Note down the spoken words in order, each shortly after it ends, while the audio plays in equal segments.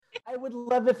I would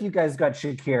love if you guys got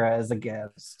Shakira as a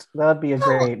guest. That would be a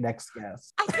great next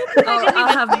guest. I'll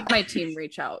have my team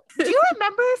reach out. Do you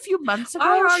remember a few months ago?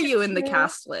 Where are you in the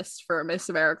cast list for Miss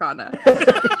Americana?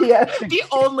 Yeah, the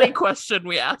only question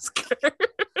we ask her.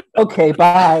 Okay,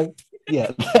 bye.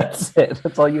 Yeah, that's it.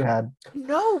 That's all you had.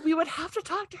 No, we would have to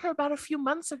talk to her about a few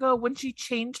months ago when she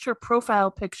changed her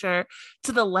profile picture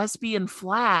to the lesbian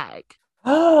flag.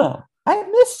 Oh, I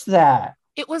missed that.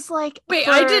 It was like... Wait,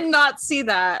 I did not see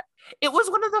that. It was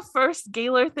one of the first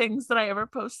Gaylor things that I ever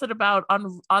posted about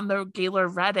on the Gaylor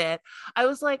Reddit. I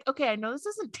was like, okay, I know this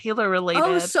isn't Taylor related.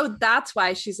 Oh, so that's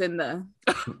why she's in the...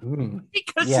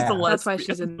 because she's a lesbian. That's why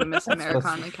she's in the Miss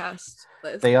Americana cast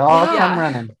list. They all come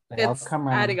running. It's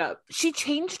adding up. She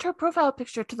changed her profile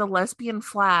picture to the lesbian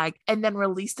flag and then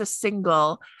released a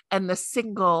single, and the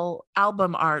single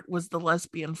album art was the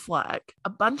lesbian flag. A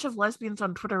bunch of lesbians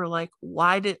on Twitter were like,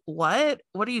 what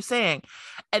are you saying?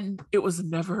 And it was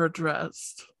never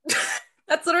addressed.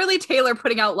 That's literally Taylor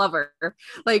putting out Lover.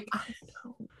 Like,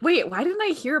 wait, why didn't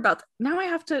I hear about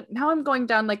that? Now I'm going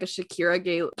down like a Shakira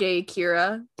gay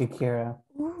Kira. Shakira.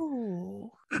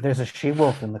 Ooh. There's a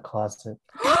she-wolf in the closet.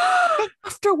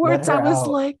 Afterwards, I was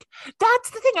like, that's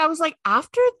the thing. I was like,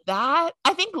 after that,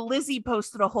 I think Lizzie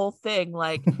posted a whole thing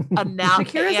like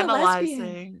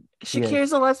analyzing.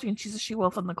 Shakira's a lesbian. She's a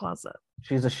she-wolf in the closet.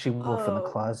 She's a she-wolf in the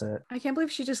closet. I can't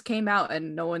believe she just came out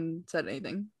and no one said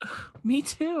anything. Me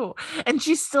too. And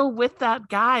she's still with that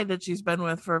guy that she's been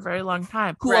with for a very long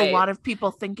time, who a lot of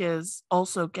people think is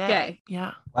also gay.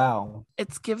 Yeah. Wow.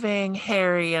 It's giving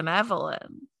Harry and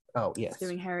Evelyn. Oh, yes. It's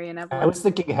giving Harry and Evelyn. I was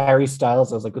thinking Harry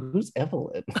Styles. I was like, who's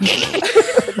Evelyn?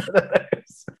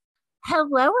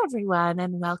 Hello, everyone,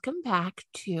 and welcome back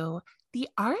to The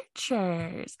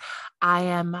Archers. I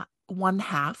am one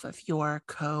half of your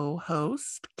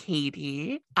co-host,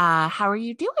 Katie. How are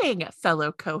you doing,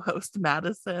 fellow co-host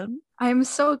Madison? I'm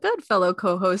so good, fellow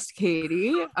co-host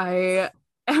Katie. I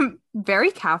am very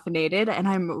caffeinated and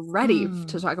I'm ready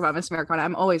to talk about Miss Americana.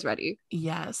 I'm always ready.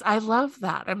 Yes, I love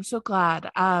that. I'm so glad.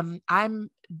 I'm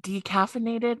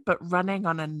decaffeinated but running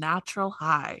on a natural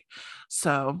high.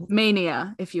 So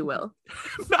mania, if you will.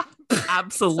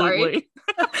 Absolutely.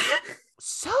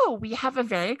 So we have a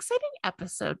very exciting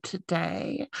episode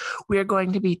today. We're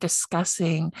going to be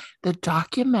discussing the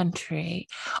documentary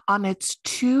on its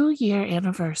 2-year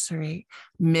anniversary,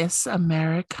 Miss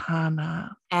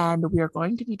Americana. And we're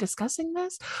going to be discussing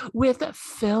this with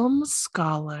film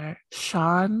scholar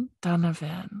Sean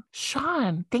Donovan.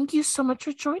 Sean, thank you so much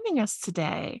for joining us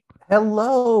today.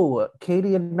 Hello,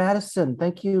 Katie and Madison.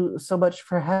 Thank you so much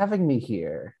for having me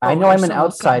here. I know I'm an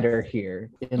outsider here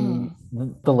in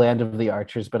the land of the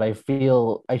Archers, but I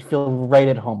feel right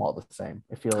at home all the same.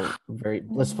 I feel very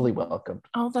blissfully welcomed.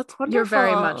 Oh, that's wonderful. You're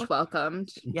very much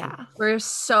welcomed. Yeah. We're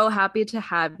so happy to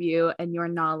have you and your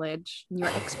knowledge and your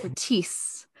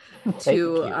expertise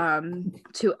to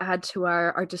add to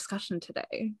our discussion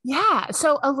today. Yeah.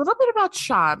 So a little bit about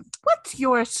Sean. What's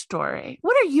your story?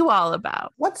 What are you all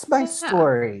about? What's my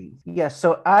story? Yeah,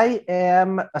 so I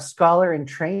am a scholar in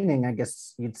training, I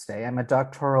guess you'd say. I'm a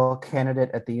doctoral candidate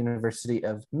at the University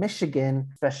of Michigan,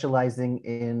 specializing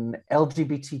in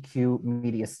LGBTQ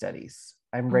media studies.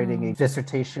 I'm writing a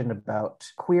dissertation about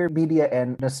queer media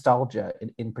and nostalgia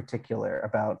in particular,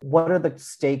 about what are the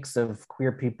stakes of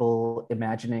queer people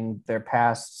imagining their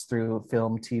pasts through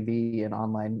film, TV, and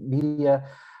online media.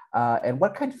 And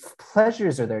what kind of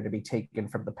pleasures are there to be taken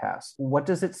from the past? What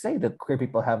does it say that queer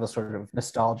people have a sort of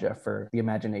nostalgia for the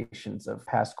imaginations of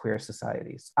past queer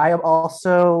societies? I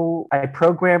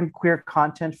program queer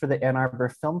content for the Ann Arbor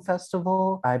Film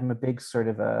Festival. I'm a big sort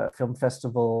of a film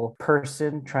festival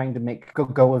person, trying to make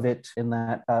go of it in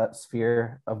that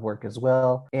sphere of work as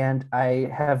well. And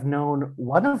I have known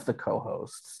one of the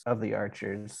co-hosts of The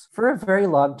Archers for a very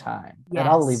long time. Yes. And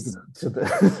I'll leave it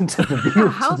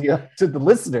to the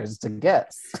listeners to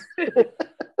guess.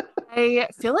 I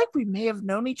feel like we may have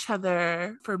known each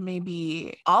other for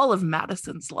maybe all of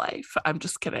Madison's life. I'm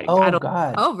just kidding.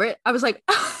 God. Oh, right. I was like,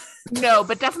 no,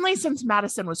 but definitely since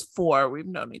Madison was 4, we've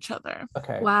known each other.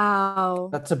 Okay. Wow.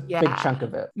 That's a big chunk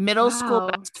of it. Middle school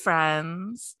best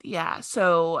friends. Yeah.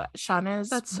 So Sean is...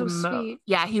 That's so sweet.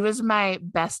 Yeah, he was my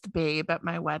best babe at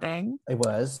my wedding. I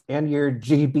was. And your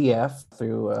GBF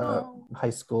through high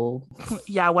school.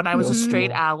 Yeah, when I was a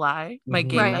straight ally, my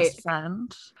gay best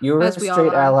friend. You were a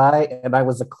straight ally, and I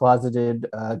was a closeted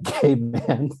gay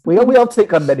man. We all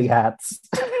take on many hats.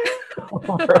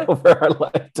 over our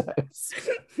lifetimes.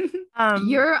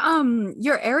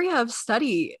 Your area of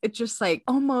study, it just like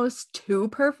almost too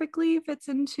perfectly fits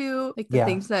into like the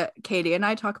things that Katie and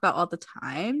I talk about all the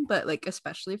time, but like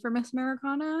especially for Miss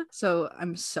Americana. So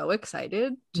I'm so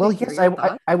excited to hear your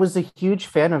thoughts. I was a huge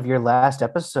fan of your last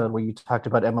episode where you talked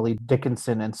about Emily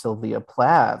Dickinson and Sylvia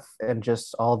Plath and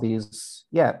just all these,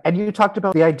 and you talked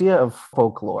about the idea of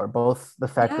folklore, both the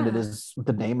fact that it is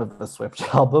the name of the Swift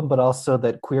album, but also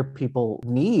that queer people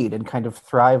need and kind of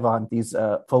thrive on these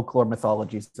folklore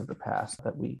mythologies of the past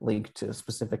that we link to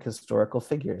specific historical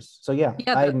figures. So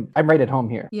I'm right at home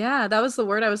here. Yeah, that was the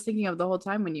word I was thinking of the whole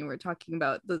time when you were talking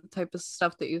about the type of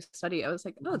stuff that you study. I was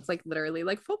like, oh, it's like literally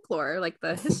like folklore, like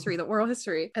the history, the oral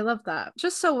history. I love that.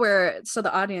 Just so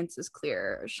the audience is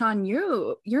clear, Sean,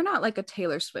 you're not like a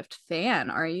Taylor Swift fan,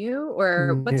 are you?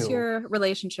 Or what's your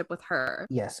relationship with her?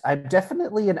 Yes, I'm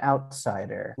definitely an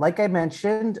outsider. Like I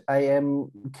mentioned, I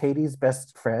am Katie's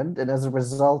best friend, and as a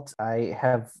result, I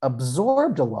have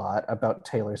absorbed a lot about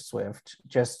Taylor Swift.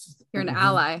 You're an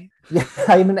ally. Yeah,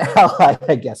 I'm an ally,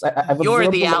 I guess. You're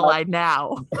the ally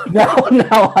now.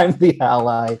 now I'm the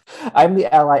ally. I'm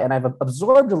the ally, and I've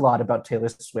absorbed a lot about Taylor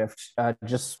Swift,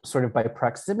 just sort of by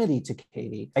proximity to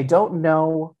Katie. I don't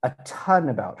know a ton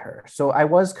about her. So I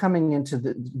was coming into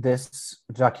this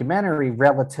documentary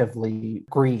relatively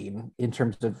green in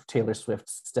terms of Taylor Swift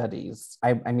studies.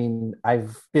 I mean,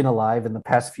 I've been alive in the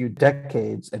past few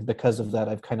decades, and because of that,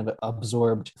 I've kind of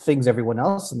absorbed things everyone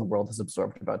else in the world has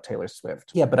absorbed about Taylor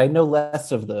Swift. Yeah, but I know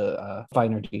less of the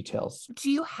finer details. Do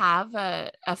you have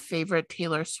a favorite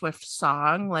Taylor Swift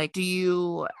song? Like,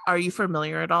 are you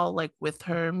familiar at all, like, with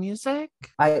her music?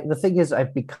 The thing is,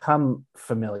 I've become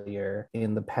familiar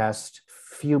in the past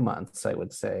few months, I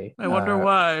would say. I wonder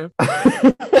why.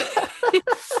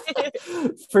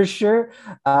 For sure.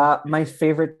 My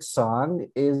favorite song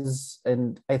is,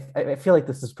 and I feel like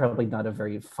this is probably not a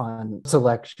very fun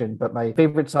selection, but my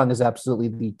favorite song is absolutely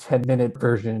the 10-minute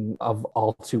version of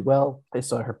All Too Well. I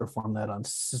saw her perform that on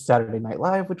Saturday Night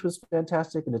Live, which was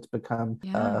fantastic, and it's become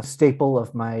a staple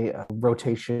of my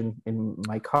rotation in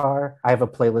my car. I have a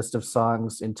playlist of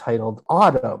songs entitled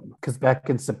Autumn, because back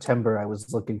in September, I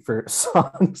was looking for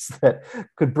songs that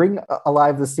could bring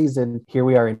alive the season. Here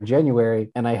we are in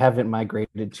January, and I haven't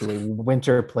migrated to a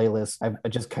winter playlist. I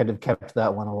just kind of kept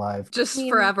that one alive. Just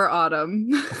forever autumn.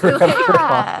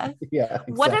 Yeah.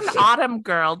 Exactly. What an autumn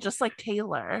girl, just like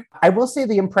Taylor. I will say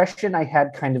the impression I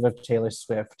had kind of Taylor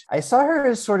Swift, I saw her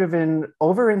as sort of an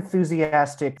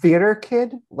over-enthusiastic theater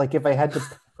kid. Like if I had to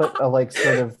put a like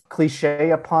sort of cliche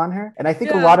upon her. And I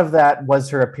think a lot of that was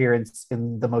her appearance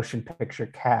in the motion picture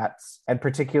Cats, and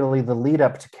particularly the lead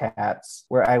up to Cats,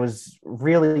 where I was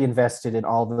really invested in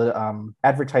all the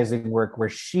advertising work where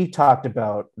she talked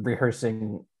about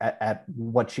rehearsing at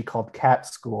what she called cat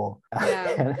school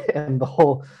and the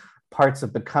whole parts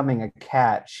of becoming a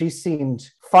cat. She seemed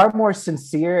far more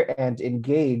sincere and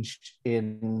engaged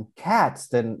in Cats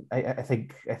than I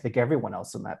think everyone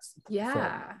else in that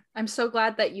film. I'm so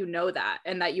glad that you know that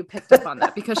and that you picked up on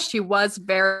that, because she was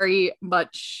very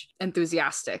much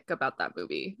enthusiastic about that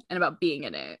movie and about being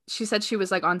in it. She said she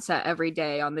was like on set every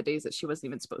day on the days that she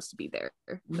wasn't even supposed to be there,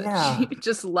 but she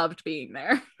just loved being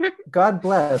there. God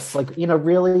bless. Like,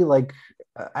 really like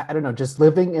I don't know, just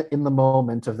living in the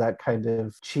moment of that kind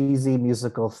of cheesy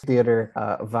musical theater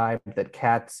vibe that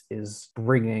Cats is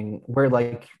bringing, where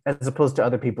like, as opposed to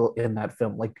other people in that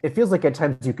film, like it feels like at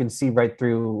times you can see right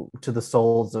through to the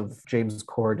souls of James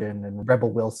Corden and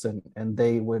Rebel Wilson, and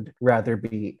they would rather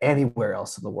be anywhere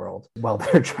else in the world while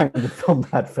they're trying to film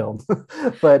that film.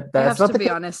 But that's I have to be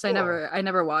honest, I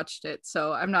never watched it,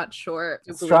 so I'm not sure.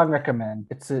 Strong recommend.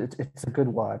 It's a good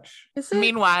watch. Is it?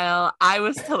 Meanwhile, I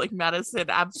was telling Madison,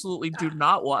 absolutely do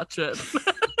not watch it.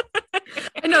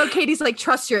 I know Katie's like,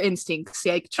 trust your instincts,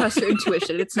 like trust your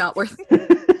intuition. It's not worth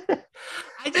it.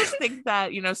 I just think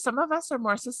that, some of us are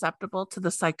more susceptible to the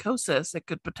psychosis it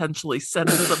could potentially send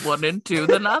someone into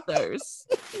than others.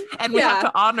 And we have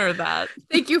to honor that.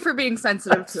 Thank you for being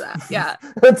sensitive to that. Yeah.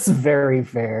 That's very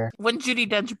fair. When Judi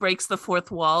Dench breaks the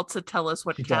fourth wall to tell us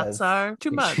what cats are,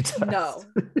 too much. No,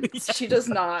 she does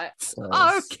not.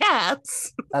 Are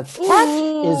cats. A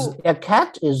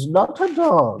cat is not a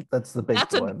dog. That's the big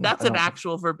one. That's an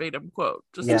actual verbatim quote.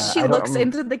 And she looks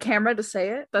into the camera to say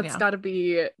it. That's got to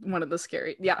be one of the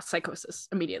scary. Yeah, psychosis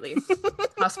immediately.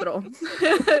 Hospital.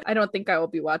 I don't think I will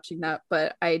be watching that,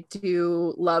 but I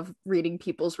do love reading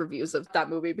people's reviews of that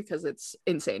movie because it's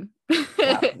insane.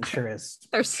 Yeah, sure is.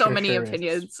 There's so many Sure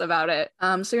opinions about it.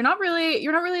 So you're not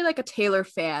really like a Taylor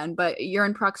fan, but you're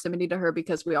in proximity to her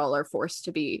because we all are forced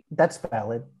to be. That's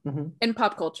valid. In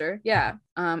pop culture. Yeah.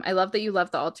 I love that you love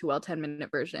the All Too Well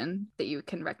 10-minute version, that you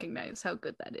can recognize how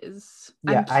good that is.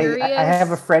 Yeah, I'm curious. I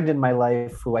have a friend in my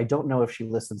life who I don't know if she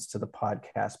listens to the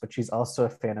podcast, but she's also a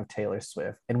fan of Taylor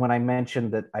Swift. And when I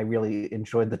mentioned that I really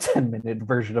enjoyed the 10-minute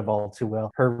version of All Too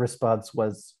Well, her response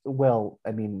was, well,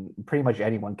 I mean, pretty much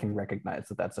anyone can recognize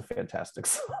that that's a fantastic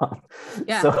song.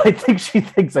 Yeah. So I think she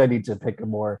thinks I need to pick a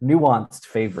more nuanced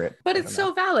favorite. But it's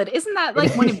so valid. Isn't that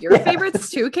like one of your favorites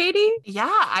too, Katie? Yeah,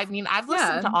 I mean, I've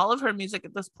listened to all of her music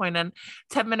at this point, and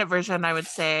 10-minute version, I would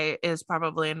say, is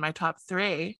probably in my top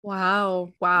 3. Wow.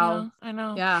 Yeah, I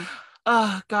know. Yeah.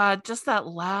 Oh God, just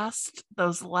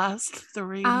those last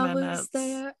 3 minutes.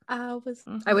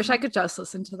 I wish I could just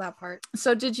listen to that part.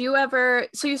 So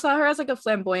you saw her as like a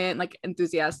flamboyant, like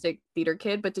enthusiastic theater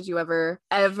kid, but did you ever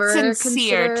Sincere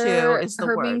consider too is the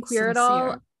her word. being queer Sincere. at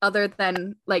all, other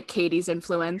than like Katie's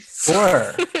influence?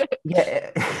 Sure. Yeah,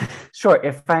 sure.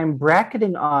 If I'm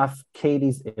bracketing off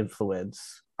Katie's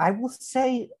influence, I will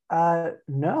say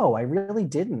no, I really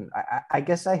didn't. I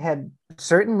guess I had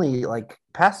certainly like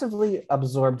passively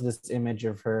absorbed this image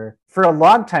of her. For a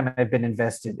long time, I've been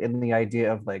invested in the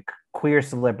idea of like queer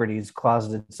celebrities,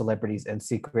 closeted celebrities, and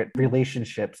secret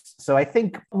relationships. So I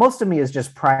think most of me is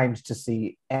just primed to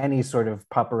see any sort of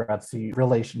paparazzi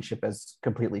relationship as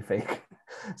completely fake.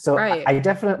 So right. I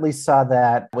definitely saw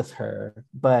that with her,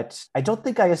 but I don't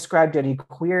think I ascribed any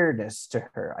queerness to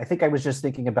her. I think I was just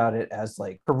thinking about it as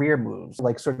like career moves,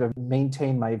 like sort of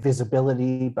maintain my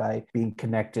visibility by being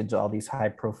connected to all these high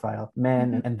profile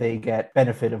men, and they get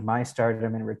benefit of my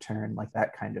stardom in return, like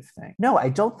that kind of thing. No, I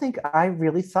don't think I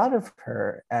really thought of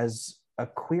her as a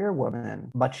queer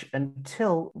woman much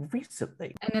until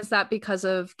recently. And is that because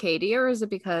of Katie, or is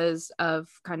it because of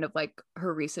kind of like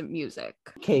her recent music?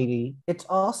 Katie. It's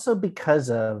also because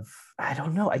of, I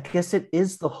don't know, I guess it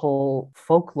is the whole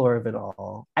folklore of it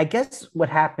all. I guess what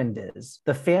happened is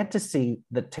the fantasy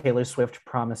that Taylor Swift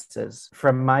promises,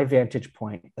 from my vantage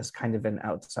point as kind of an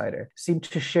outsider, seemed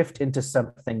to shift into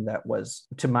something that was,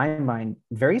 to my mind,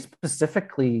 very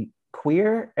specifically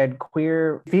queer and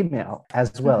queer female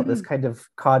as well. This kind of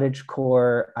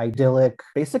cottagecore, idyllic,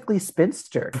 basically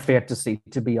spinster fantasy,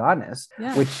 to be honest,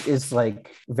 which is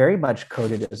like very much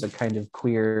coded as a kind of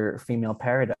queer female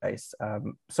paradise.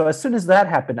 So as soon as that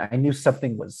happened, I knew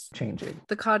something was changing.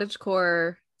 The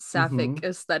cottagecore sapphic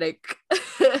aesthetic.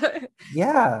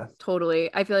 Yeah, totally.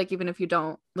 I feel like even if you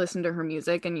don't listen to her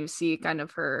music and you see kind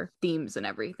of her themes and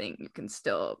everything, you can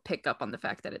still pick up on the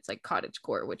fact that it's like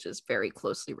cottagecore, which is very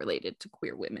closely related to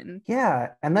queer women. Yeah,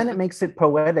 and then it makes it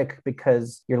poetic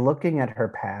because you're looking at her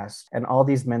past and all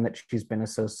these men that she's been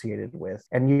associated with,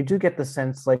 and you do get the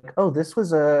sense like, oh, this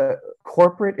was a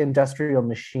corporate industrial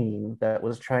machine that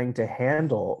was trying to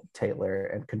handle Taylor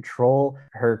and control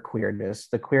her queerness,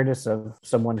 the queerness of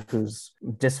someone who's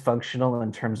dysfunctional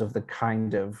in terms of the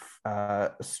kind of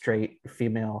straight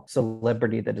female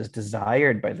celebrity that is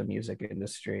desired by the music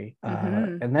industry.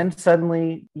 And then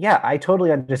suddenly, yeah, I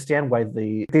totally understand why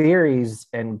the theories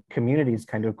and communities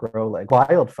kind of grow like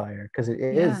wildfire, because it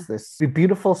is this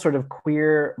beautiful sort of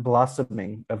queer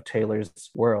blossoming of Taylor's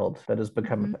world that has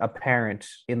become apparent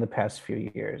in the past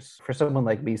few years for someone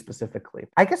like me specifically.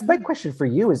 I guess my question for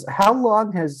you is, how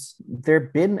long has there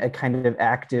been a kind of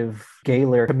active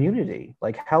Gaylor community?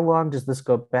 Like, how long does this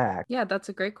go back? Yeah, that's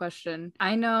a great question.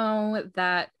 I know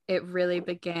that it really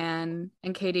began,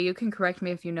 and Katie, you can correct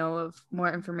me if you know of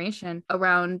more information,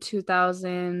 around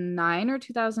 2009 or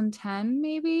 2010,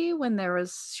 maybe, when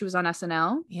she was on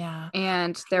SNL. Yeah.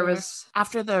 And there was...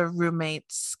 After the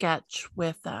Roommates sketch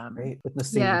with with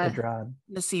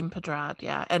Nassim Pedrad,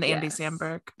 yeah, and Andy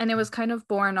Samberg. And it was kind of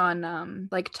born on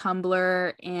like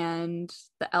Tumblr and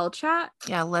the L Chat.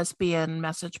 Yeah, lesbian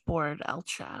message board L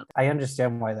Chat. I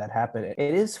understand why that happened.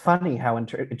 It is funny how in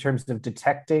terms of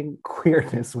detecting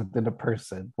queerness within a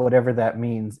person, whatever that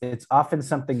means, it's often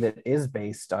something that is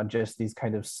based on just these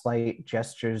kind of slight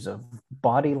gestures of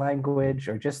body language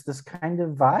or just this kind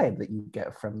of vibe that you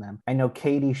get from them. I know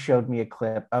Katie showed me a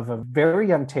clip of a very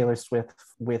young Taylor Swift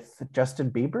with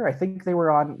Justin Bieber. I think they were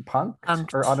on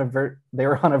Punk'd, or they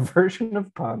were on a version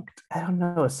of Punk'd. I don't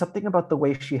know, something about the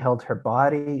way she held her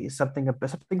body, something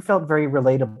felt very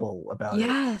relatable about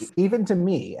it. Even to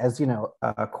me, as you know,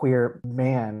 a queer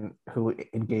man who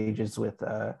engages with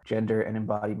gender and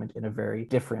embodiment in a very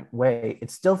different way,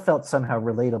 it still felt somehow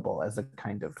relatable as a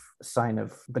kind of sign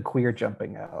of the queer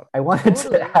jumping out. I wanted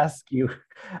to ask you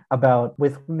about,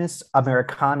 with Miss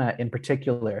Americana in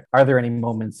particular, are there any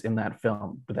moments in that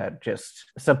film that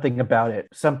just something about it,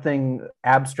 something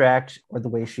abstract, or the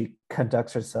way she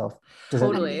conducts herself?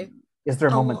 Is there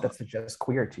a moment that suggests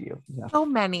queer to you? Yeah. So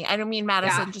many. I don't mean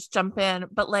Madison, just jump in.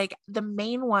 But like the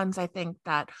main ones I think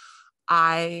that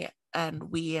I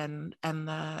and we and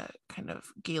the kind of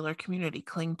Gaylor community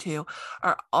cling to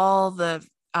are all the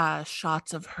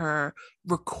shots of her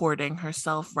recording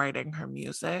herself writing her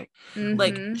music.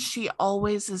 Like she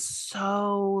always is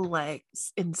so like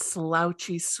in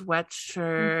slouchy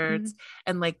sweatshirts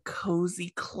and like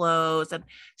cozy clothes, and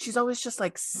she's always just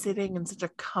like sitting in such a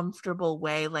comfortable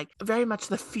way, like very much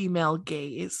the female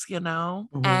gaze, you know.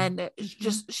 And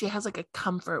just she has like a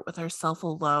comfort with herself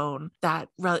alone that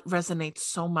resonates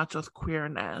so much with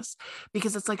queerness,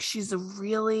 because it's like she's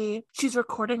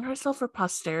recording herself for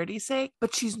posterity's sake,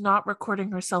 but she's not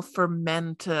recording herself for men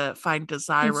to find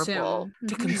desirable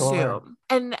to consume. Sure.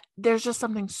 And there's just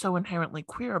something so inherently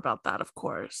queer about that, of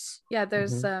course. Yeah,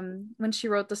 there's when she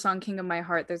wrote the song King of My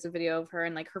Heart, there's a video of her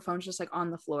and like her phone's just like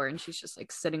on the floor and she's just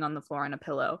like sitting on the floor on a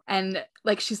pillow, and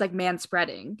like she's like man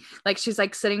spreading, like she's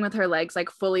like sitting with her legs like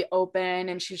fully open,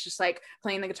 and she's just like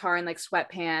playing the guitar in like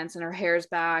sweatpants, and her hair's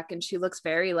back, and she looks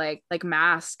very like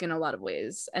mask in a lot of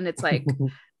ways. And it's like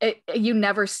you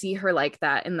never see her like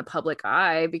that in the public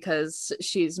eye because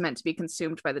she's meant to be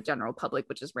consumed by the general public,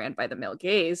 which is ran by the male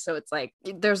gaze. So it's like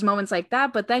there's moments like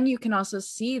that, but then you can also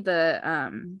see the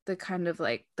kind of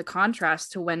like the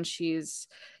contrast to when she's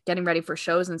getting ready for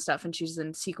shows and stuff, and she's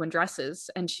in sequin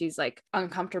dresses and she's like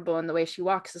uncomfortable, and the way she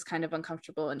walks is kind of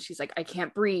uncomfortable, and she's like, I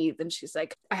can't breathe, and she's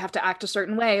like, I have to act a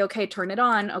certain way. Okay, turn it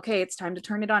on. Okay, it's time to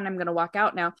turn it on. I'm gonna walk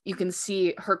out now. You can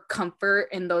see her comfort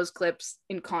in those clips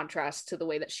in contrast to the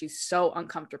way that she's so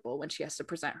uncomfortable when she has to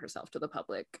present herself to the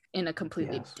public in a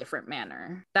completely different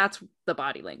manner. That's the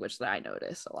body language that I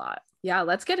notice a lot. Yeah,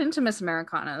 let's get into Miss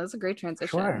Americana. That's a great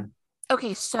transition. Sure.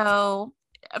 Okay, so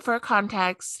for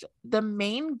context, the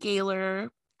main Gaylor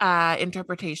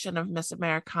interpretation of Miss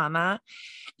Americana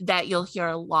that you'll hear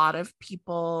a lot of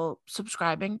people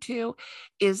subscribing to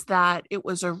is that it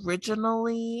was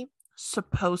originally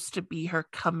supposed to be her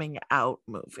coming out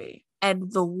movie.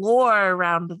 And the lore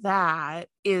around that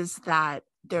is that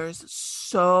there's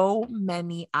so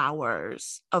many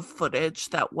hours of footage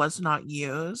that was not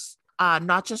used,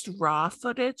 not just raw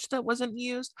footage that wasn't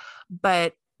used,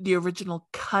 but the original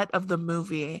cut of the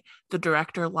movie, the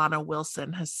director Lana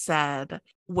Wilson has said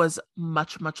was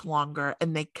much, much longer,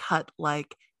 and they cut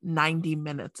like 90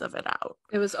 minutes of it out.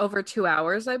 It was over 2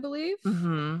 hours, I believe.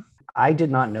 I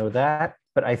did not know that,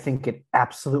 but I think it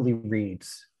absolutely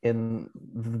reads in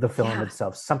the film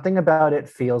itself. Something about it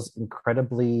feels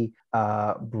incredibly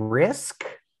brisk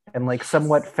and like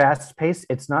somewhat fast-paced.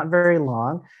 It's not very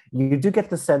long. You do get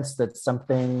the sense that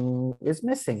something is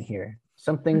missing here.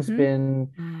 Something's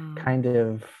been kind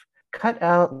of cut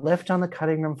out, left on the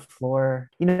cutting room floor.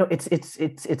 You know,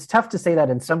 it's tough to say that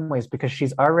in some ways because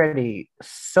she's already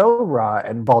so raw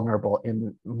and vulnerable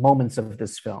in moments of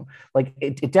this film. Like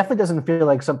it definitely doesn't feel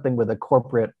like something with a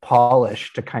corporate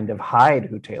polish to kind of hide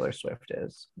who Taylor Swift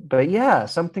is. But yeah,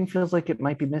 something feels like it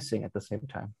might be missing at the same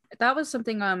time. That was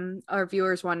something our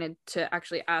viewers wanted to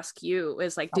actually ask you,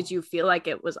 is like, did you feel like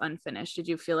it was unfinished? Did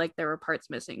you feel like there were parts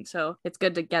missing? So it's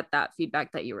good to get that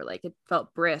feedback that you were like, it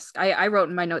felt brisk. I wrote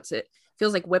in my notes, it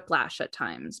feels like whiplash at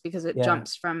times because it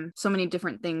jumps from so many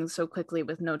different things so quickly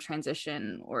with no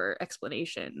transition or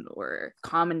explanation or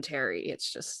commentary.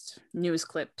 It's just news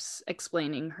clips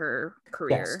explaining her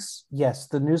career. Yes,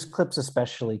 the news clips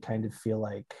especially kind of feel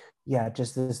like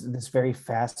just this very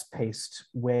fast-paced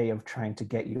way of trying to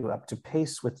get you up to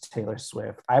pace with Taylor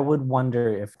Swift. I would wonder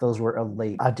if those were a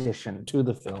late addition to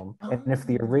the film, and if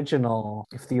the original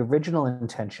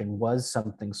intention was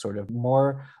something sort of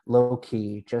more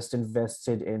low-key, just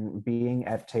invested in being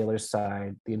at Taylor's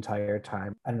side the entire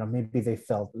time. I don't know, maybe they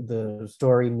felt the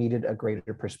story needed a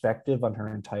greater perspective on her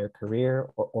entire career,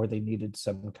 or they needed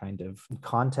some kind of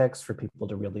context for people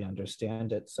to really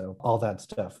understand it. So all that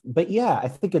stuff. But yeah, I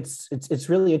think it's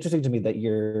really interesting to me that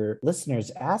your listeners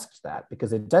asked that,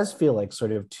 because it does feel like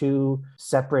sort of two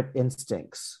separate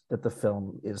instincts that the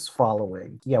film is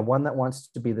following. Yeah, one that wants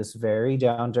to be this very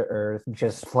down to earth,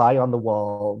 just fly on the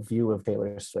wall view of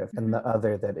Taylor Swift, and the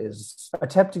other that is was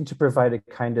attempting to provide a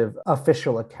kind of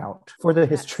official account for the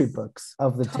history books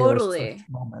of the Taylor Swift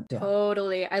moment. Yeah.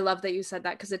 Totally. I love that you said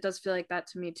that because it does feel like that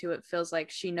to me too. It feels like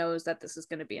she knows that this is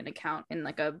going to be an account and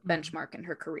like a benchmark in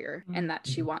her career, and that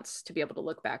she wants to be able to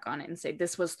look back on it and say,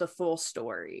 this was the full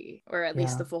story, or at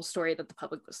least the full story that the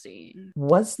public was seeing.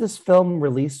 Was this film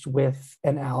released with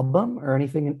an album or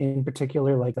anything in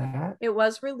particular like that? It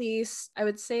was released, I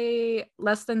would say,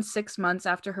 less than 6 months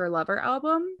after her Lover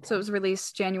album. So it was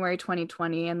released January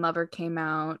 2020, and Lover came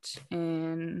out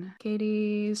in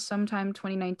sometime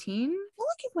 2019. I feel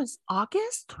like it was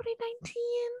August 2019.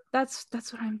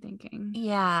 That's what I'm thinking.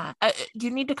 Yeah. You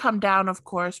Need to Come Down, of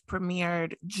course,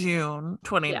 premiered June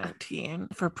 2019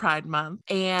 for Pride Month.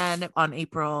 And on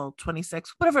April 26th,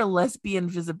 whatever Lesbian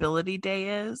Visibility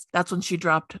Day is, that's when she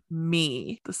dropped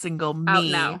Me, the single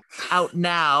Me. Out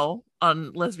now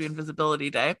on Lesbian Visibility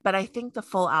Day. But I think the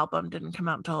full album didn't come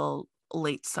out until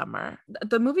late summer.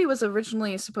 The movie was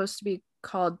originally supposed to be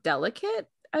called Delicate,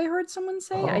 I heard someone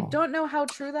say. I don't know how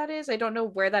true that is. I don't know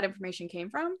where that information came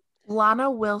from.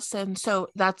 Lana Wilson, so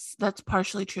that's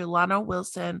partially true. Lana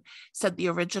Wilson said the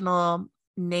original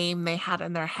name they had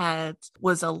in their heads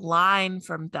was a line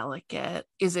from Delicate.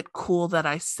 Is it cool that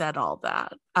I said all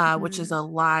that? Which is a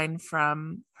line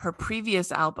from her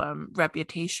previous album,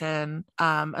 Reputation,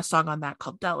 a song on that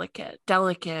called Delicate.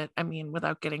 Delicate, I mean,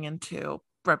 without getting into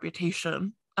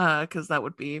Reputation, because that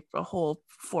would be a whole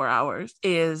 4 hours,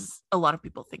 is a lot of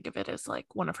people think of it as like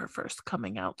one of her first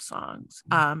coming out songs,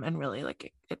 and really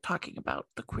like it talking about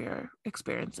the queer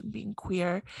experience and being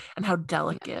queer and how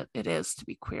delicate it is to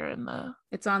be queer in the...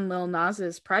 It's on Lil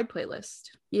Nas's Pride playlist.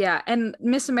 Yeah, and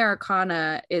Miss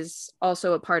Americana is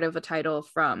also a part of a title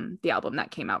from the album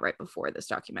that came out right before this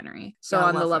documentary. So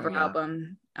on the Lover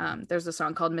album, there's a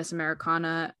song called Miss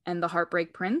Americana and the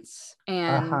Heartbreak Prince,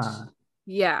 and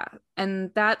yeah,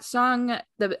 and that song,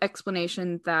 the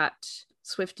explanation that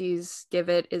Swifties give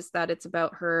it is that it's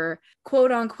about her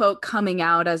quote unquote coming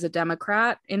out as a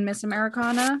Democrat in Miss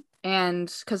Americana.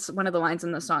 And because one of the lines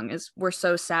in the song is, we're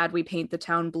so sad we paint the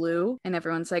town blue, and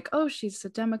everyone's like, oh, she's a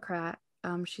Democrat,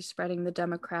 she's spreading the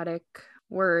Democratic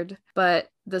word. But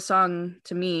the song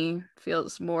to me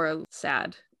feels more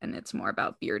sad, and it's more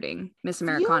about bearding Miss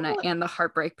Americana and the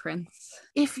Heartbreak Prince.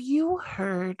 If you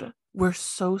heard we're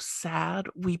so sad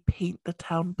we paint the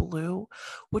town blue,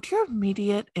 would your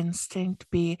immediate instinct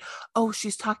be, oh,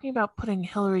 she's talking about putting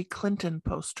Hillary Clinton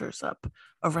posters up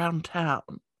around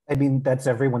town? I mean, that's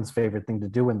everyone's favorite thing to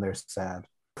do when they're sad.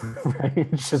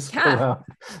 Right? Just go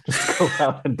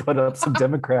out and put up some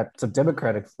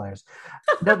Democratic flyers.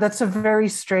 No, that's a very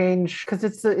strange,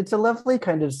 because it's a lovely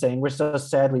kind of saying, we're so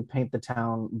sad we paint the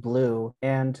town blue,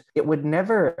 and it would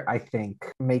never, I think,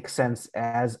 make sense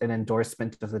as an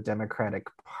endorsement of the Democratic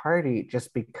Party,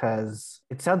 just because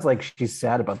it sounds like she's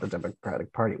sad about the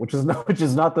Democratic Party, which is not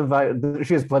the vibe.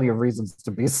 She has plenty of reasons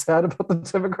to be sad about the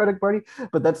Democratic Party,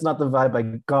 but that's not the vibe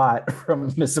I got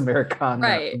from Miss Americana.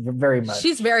 Right. Very much.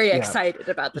 She's very excited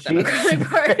about the Democratic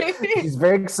Party. She's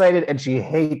very excited, and she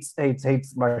hates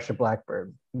Marsha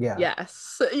Blackburn. Yeah.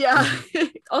 Yes. Yeah.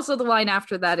 Also, the line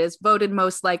after that is voted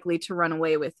most likely to run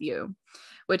away with you,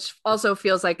 which also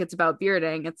feels like it's about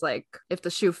bearding. It's like, if the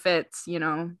shoe fits, you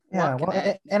know. Yeah, well,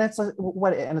 and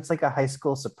it's like a high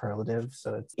school superlative,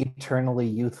 so it's eternally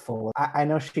youthful. I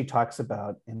know she talks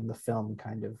about in the film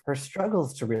kind of her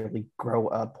struggles to really grow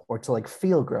up, or to like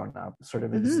feel grown up, sort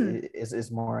of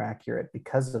is more accurate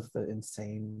because of the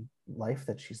insane life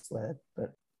that she's led.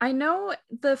 But I know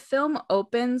the film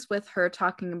opens with her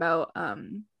talking about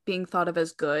being thought of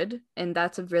as good, and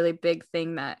that's a really big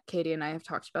thing that Katie and I have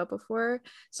talked about before.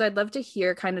 So I'd love to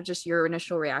hear kind of just your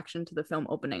initial reaction to the film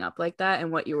opening up like that,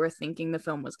 and what you were thinking the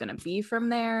film was going to be from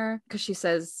there. Because she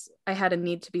says, I had a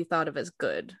need to be thought of as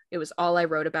good. It was all I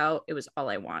wrote about. It was all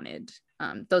I wanted.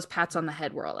 Those pats on the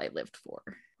head were all I lived for.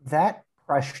 That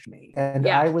crushed me, and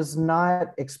I was not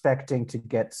expecting to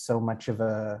get so much of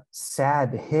a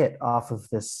sad hit off of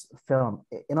this film.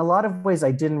 In a lot of ways,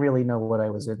 I didn't really know what I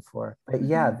was in for, but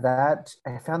that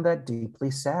I found that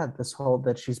deeply sad. This whole,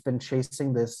 that she's been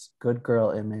chasing this good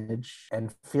girl image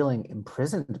and feeling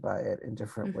imprisoned by it in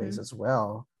different ways as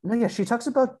well. No, yeah, she talks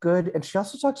about good, and she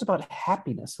also talks about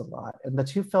happiness a lot, and the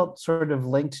two felt sort of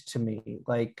linked to me.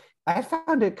 Like, I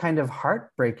found it kind of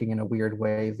heartbreaking in a weird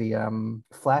way. The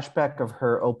flashback of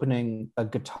her opening a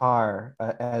guitar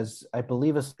as I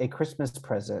believe a Christmas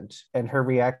present, and her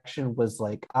reaction was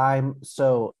like, "I'm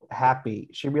so happy."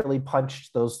 She really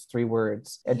punched those three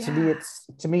words, and Yeah.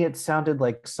 to me it sounded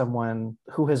like someone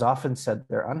who has often said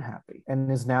they're unhappy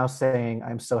and is now saying,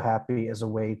 "I'm so happy" as a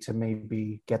way to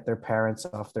maybe get their parents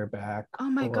off their back, Oh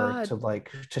my or God.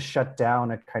 to shut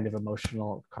down a kind of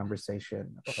emotional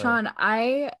conversation. Or Sean,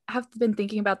 I have been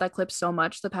thinking about that clip so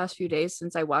much the past few days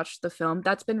since I watched the film.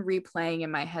 That's been replaying in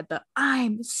my head, the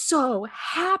 "I'm so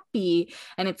happy."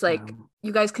 And it's like,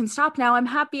 you guys can stop now. I'm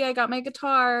happy. I got my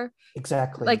guitar.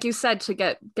 exactly. Like you said, to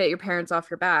get your parents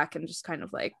off your back and just kind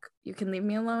of like, you can leave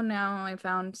me alone now. I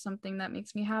found something that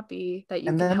makes me happy that you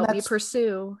And can then help me that's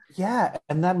pursue. Yeah,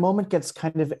 and that moment gets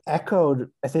kind of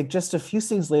echoed. I think just a few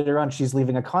scenes later on, she's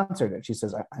leaving a concert and she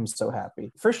says, "I'm so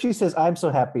happy." First, she says, "I'm so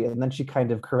happy," and then she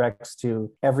kind of corrects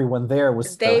to everyone there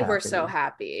was so They were happy. so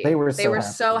happy. They were They so were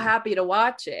happy. so happy to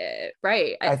watch it.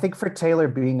 Right. I think for Taylor,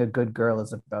 being a good girl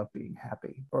is about being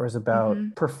happy, or is about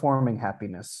Mhm. performing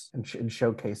happiness and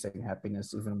showcasing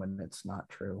happiness, even when it's not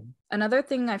true. Another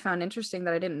thing I found interesting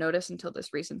that I didn't notice until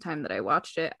this recent time that I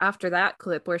watched it, after that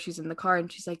clip where she's in the car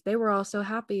and she's like, "They were all so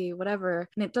happy, whatever."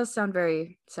 And it does sound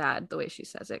very sad the way she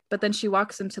says it. But then she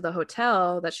walks into the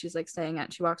hotel that she's like staying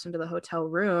at. She walks into the hotel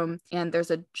room and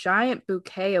there's a giant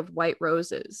bouquet of white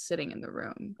roses sitting in the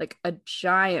room, like a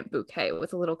giant bouquet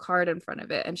with a little card in front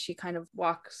of it. And she kind of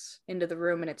walks into the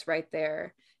room and it's right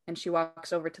there. And she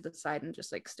walks over to the side and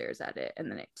just like stares at it, and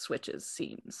then it switches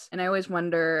scenes. And I always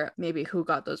wonder maybe who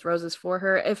got those roses for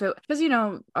her, if it,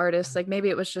 because artists, like maybe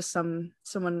it was just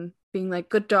someone being like,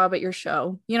 "Good job at your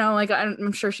show," like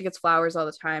I'm sure she gets flowers all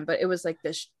the time, but it was like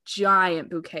this giant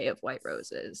bouquet of white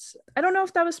roses. I don't know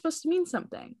if that was supposed to mean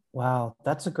something. Wow,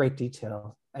 that's a great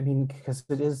detail. I mean, because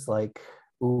it is like,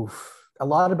 oof. A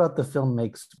lot about the film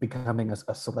makes becoming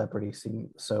a celebrity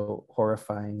seem so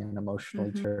horrifying and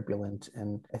emotionally Mhm. turbulent.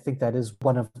 And I think that is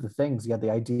one of the things. Yeah, the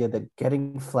idea that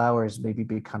getting flowers maybe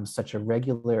becomes such a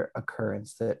regular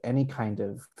occurrence that any kind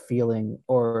of feeling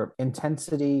or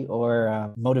intensity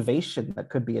or motivation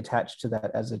that could be attached to that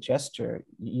as a gesture,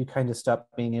 you kind of stop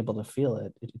being able to feel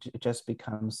it. It just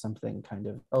becomes something kind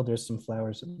of, "Oh, there's some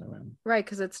flowers in the room." Right,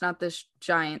 because it's not this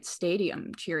giant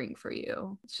stadium cheering for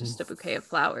you. It's just a bouquet of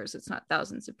flowers. It's not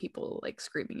thousands of people like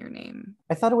screaming your name.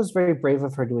 I thought it was very brave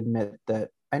of her to admit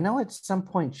that. I know at some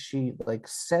point she like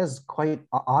says quite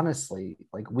honestly,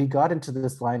 like, "We got into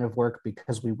this line of work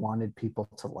because we wanted people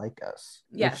to like us."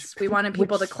 Yes, we wanted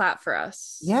people to clap for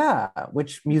us. Yeah,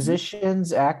 which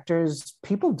musicians, actors,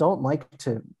 people don't like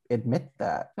to admit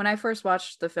that. When I first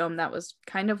watched the film, that was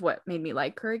kind of what made me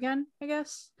like her again, I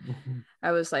guess.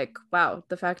 I was like, wow,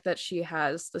 the fact that she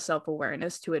has the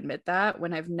self-awareness to admit that,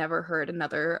 when I've never heard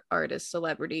another artist,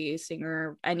 celebrity,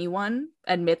 singer, anyone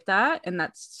admit that. And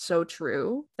that's so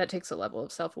true. That takes a level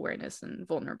of self-awareness and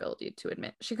vulnerability to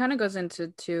admit. She kind of goes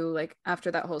into like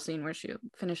after that whole scene where she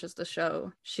finishes the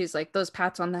show, she's like, "Those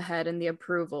pats on the head and the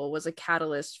approval was a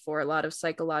catalyst for a lot of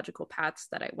psychological paths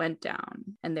that I went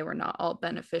down, and they were not all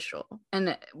beneficial."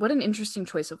 And what an interesting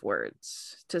choice of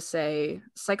words to say,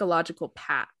 psychological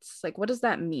paths. Like, what does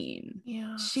that mean?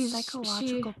 Yeah,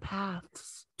 psychological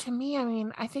paths. To me, I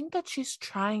mean, I think that she's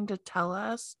trying to tell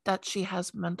us that she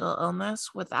has mental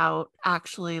illness without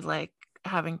actually like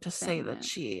having to say that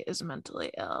she is mentally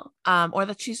ill, or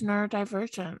that she's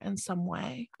neurodivergent in some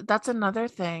way. That's another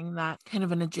thing that kind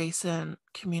of an adjacent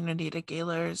community to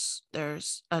Gaylor's,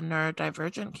 there's a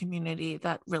neurodivergent community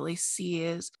that really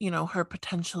sees, her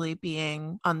potentially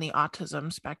being on the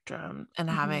autism spectrum and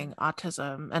having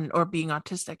autism or being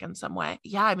autistic in some way.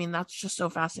 Yeah, I mean, that's just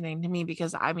so fascinating to me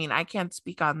because I mean, I can't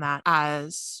speak on that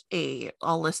as a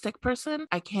holistic person.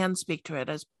 I can speak to it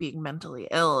as being mentally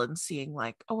ill and seeing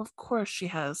like, oh, of course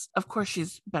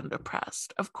she's been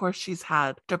depressed. Of course she's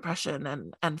had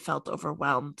depression and felt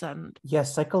overwhelmed. And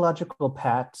yes, psychological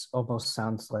pats almost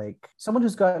sounds like someone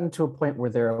who's gotten to a point where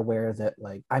they're aware that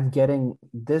like, I'm getting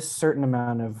this certain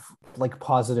amount of like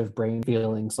positive brain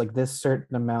feelings, like this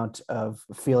certain amount of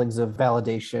feelings of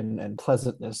validation and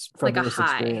pleasantness from like this a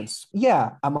high experience.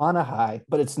 Yeah, I'm on a high,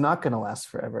 but it's not going to last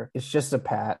forever. It's just a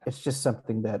pat. It's just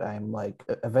something that I'm like,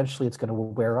 eventually it's going to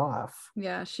wear off.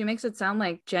 Yeah, she makes it sound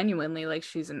like genuinely like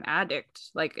she's an addict.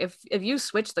 Like if you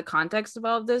switch the context of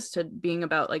all of this to being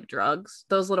about like drugs,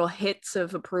 those little hits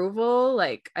of approval,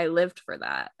 like I lived for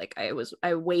that. Like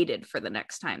I waited for the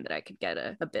next time that I could get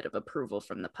a bit of approval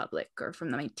from the public or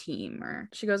from my team. Or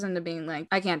she goes into being like,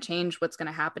 I can't change what's going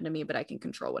to happen to me, but I can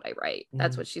control what I write.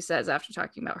 That's what she says after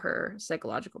talking about her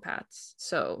psychological paths.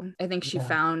 So I think she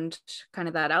found kind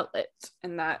of that outlet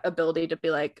and that ability to be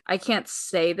like, I can't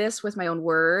say this with my own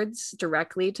words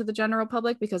directly to the general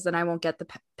public because then I won't get the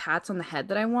pats on the head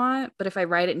that I want. But if I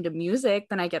write it into music,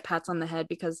 then I get pats on the head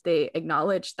because they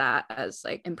acknowledge that as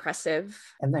like impressive.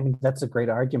 And I mean, that's a great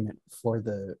argument for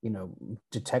the,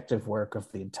 detective work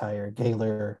of the entire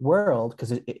Gaylor world,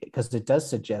 because it does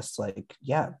suggest like,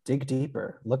 dig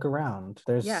deeper, look around.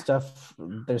 There's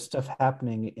stuff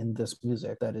happening in this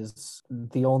music that is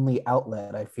the only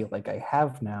outlet I feel like I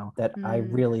have now that I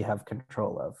really have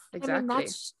control of. Exactly. I mean,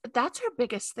 that's her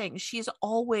biggest thing. She's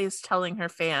always telling her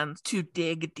fans to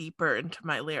dig deeper into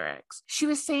my lyrics. She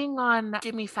was saying on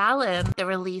Jimmy Fallon, the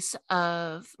release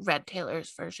of Red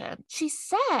Taylor's version, she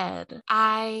said,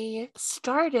 I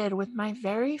started with my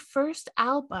very first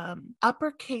album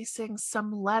uppercasing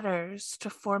some letters to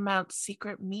form out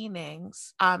secret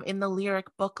meanings in the lyric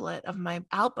booklet of my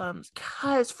albums,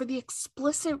 because for the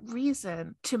explicit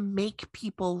reason to make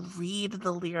people read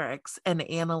the lyrics and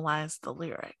analyze the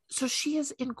lyric. So she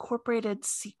has incorporated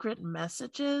secret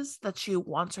messages that she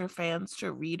wants her fans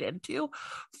to read into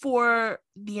for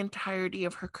the entirety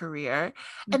of her career.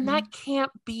 And that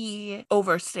can't be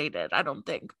overstated, I don't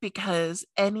think, because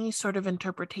any sort of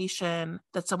interpretation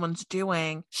that someone's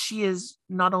doing, she is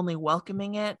not only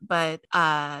welcoming it, but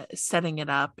setting it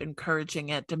up, encouraging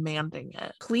it, demanding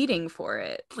it. Pleading for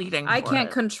it. I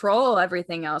can't control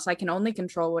everything else. I can only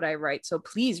control what I write. So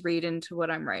please read into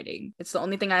what I'm writing. It's the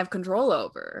only thing I have control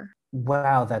over.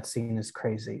 Wow, that scene is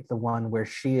crazy. The one where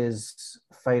she is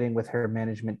fighting with her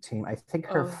management team. I think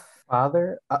her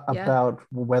father about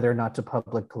whether or not to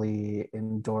publicly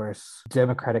endorse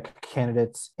Democratic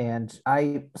candidates. And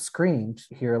I screamed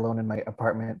here alone in my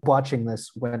apartment watching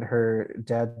this when her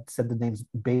dad said the names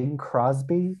Bing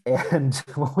Crosby and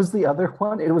what was the other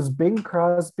one? It was Bing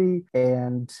Crosby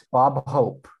and Bob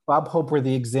Hope. Bob Hope were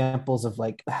the examples of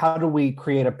like, how do we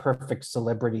create a perfect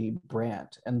celebrity brand?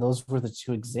 And those were the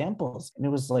two examples. And it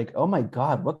was like, oh my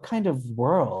God, what kind of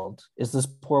world is this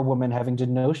poor woman having to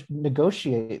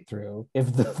negotiate through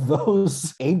if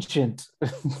those ancient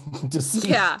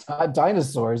deceased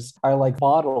dinosaurs are like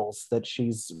models that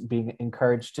she's being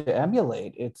encouraged to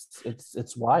emulate?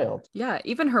 It's wild. Yeah,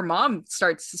 even her mom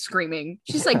starts screaming.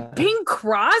 She's like, Bing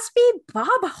Crosby, Bob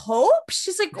Hope?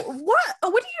 She's like, what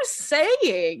are you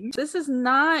saying? This is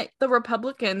not the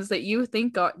Republicans that you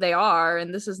think they are,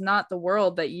 and this is not the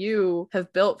world that you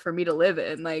have built for me to live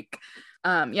in. Like,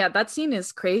 that scene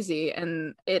is crazy,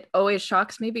 and it always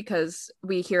shocks me because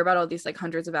we hear about all these like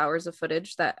hundreds of hours of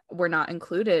footage that were not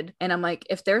included, and I'm like,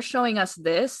 if they're showing us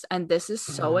this and this is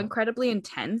so incredibly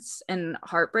intense and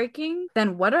heartbreaking,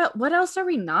 then what else are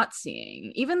we not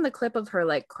seeing? Even the clip of her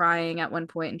like crying at one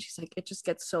point, and she's like, it just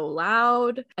gets so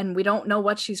loud and we don't know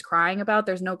what she's crying about.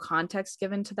 There's no context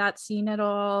given to that scene at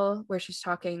all, where she's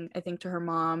talking, I think, to her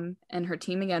mom and her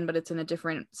team again, but it's in a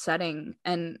different setting,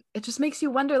 and it just makes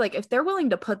you wonder, like, if they're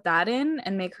willing to put that in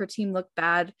and make her team look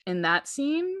bad in that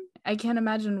scene, I can't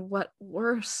imagine what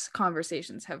worse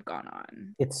conversations have gone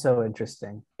on. It's so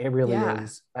interesting. It really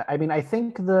is. I mean, I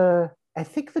think the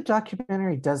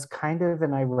documentary does kind of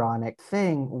an ironic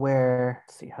thing where,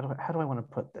 let's see, how do I want to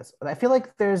put this? I feel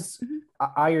like there's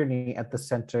irony at the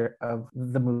center of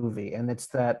the movie, and it's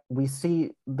that we see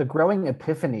the growing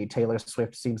epiphany Taylor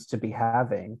Swift seems to be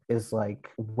having is like,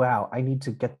 wow, I need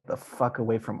to get the fuck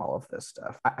away from all of this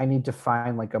stuff. I need to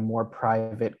find like a more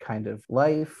private kind of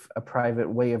life, a private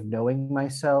way of knowing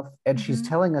myself. And she's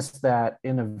telling us that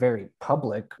in a very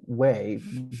public way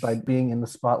by being in the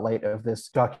spotlight of this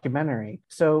documentary.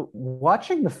 So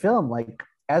watching the film, like,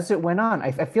 as it went on,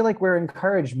 I feel like we're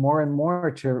encouraged more and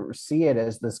more to see it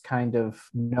as this kind of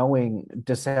knowing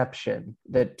deception,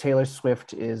 that Taylor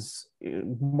Swift is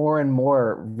more and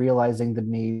more realizing the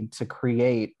need to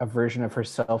create a version of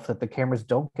herself that the cameras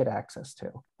don't get access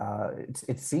to.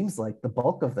 It seems like the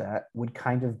bulk of that would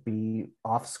kind of be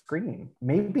off screen,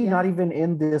 maybe not even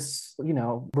in this,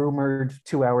 rumored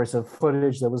 2 hours of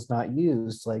footage that was not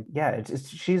used. Like,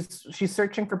 she's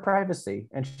searching for privacy,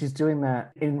 and she's doing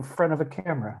that in front of a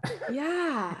camera.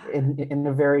 in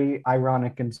a very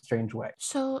ironic and strange way.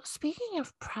 So speaking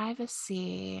of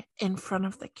privacy in front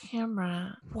of the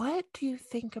camera, what do you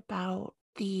think about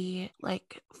the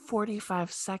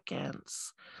 45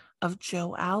 seconds of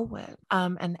Joe Alwyn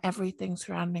and everything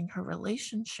surrounding her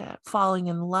relationship, falling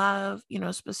in love,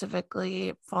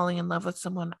 specifically falling in love with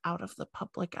someone out of the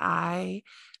public eye,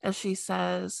 as she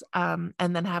says, and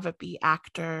then have it be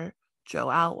actor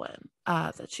Joe Alwyn?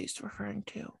 that she's referring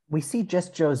to. We see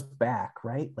just Joe's back,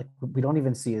 right? Like we don't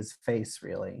even see his face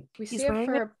really. We He's see it wearing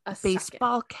for a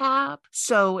baseball cap,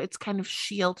 so it's kind of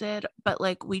shielded, but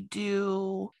like we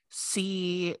do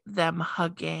see them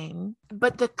hugging.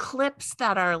 But the clips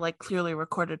that are like clearly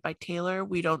recorded by Taylor,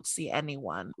 we don't see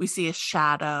anyone. We see a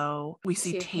shadow. We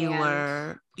see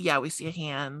Taylor. Yeah, we see a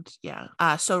hand. Yeah.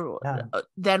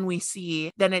 Then we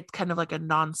see, then it's kind of like a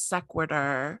non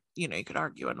sequitur, you know, you could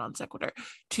argue a non sequitur,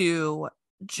 to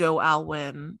Joe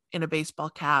Alwyn in a baseball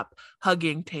cap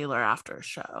hugging Taylor after a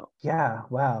show. Yeah,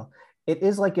 wow. It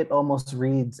is like it almost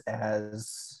reads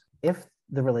as if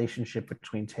the relationship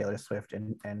between Taylor Swift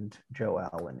and Joe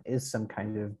Alwyn is some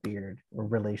kind of weird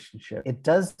relationship. It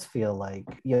does feel like,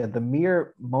 yeah, the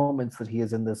mere moments that he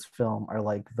is in this film are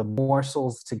like the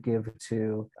morsels to give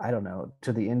to, I don't know,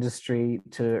 to the industry,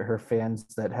 to her fans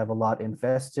that have a lot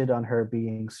invested on her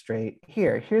being straight.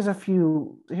 Here's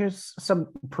some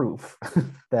proof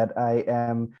that I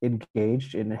am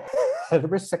engaged in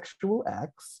heterosexual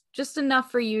acts. Just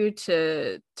enough for you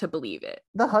to believe it.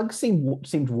 The hug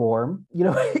seemed warm. You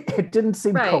know, it didn't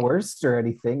seem coerced or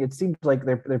anything. It seemed like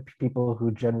they're people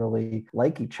who generally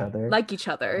like each other.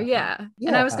 Yeah.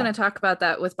 And I was going to talk about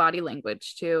that with body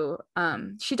language too.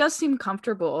 She does seem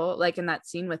comfortable, like in that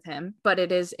scene with him, but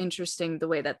it is interesting the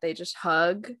way that they just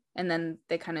hug and then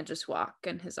they kind of just walk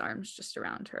and his arms just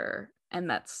around her. And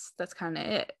that's kind of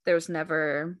it. There's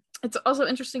never... It's also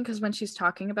interesting because when she's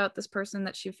talking about this person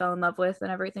that she fell in love with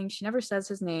and everything, she never says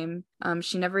his name.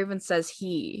 She never even says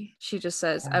he. She just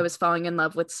says, I was falling in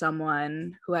love with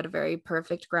someone who had a very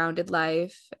perfect, grounded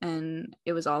life, and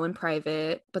it was all in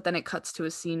private. But then it cuts to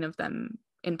a scene of them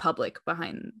in public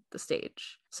behind the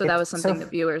stage. So that was something the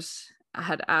viewers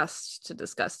had asked to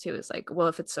discuss too, is like, well,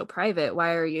 if it's so private,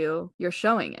 why are you're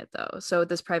showing it though? So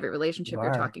this private relationship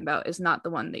you're talking about is not the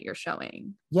one that you're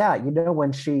showing. Yeah, you know,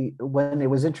 when it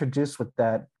was introduced with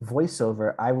that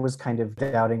voiceover, I was kind of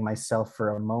doubting myself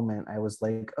for a moment. I was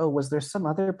like, oh, was there some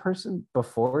other person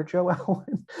before Joe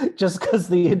Alwyn? Just because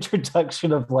the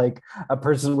introduction of like a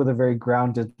person with a very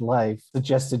grounded life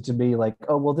suggested to me like,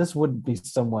 oh, well, this wouldn't be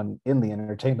someone in the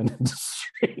entertainment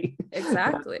industry.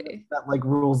 Exactly. that like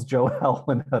rules Joe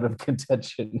Alwyn out of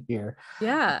contention here.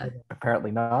 Yeah.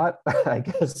 Apparently not, I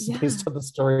guess, based on the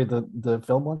story the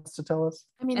film wants to tell us.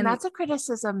 I mean, that's a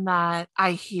criticism that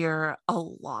I hear a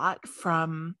lot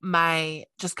from my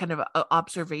just kind of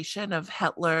observation of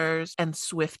Hetlers and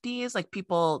Swifties, like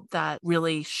people that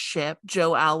really ship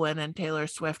Joe Alwyn and Taylor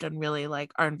Swift and really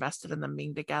like are invested in them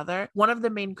being together. One of the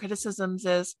main criticisms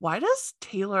is, why does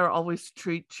Taylor always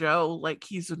treat Joe like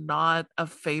he's not a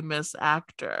famous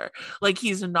actor? Like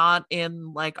he's not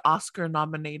in like Oscar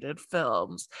nominated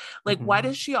films. Like, why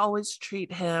does she always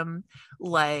treat him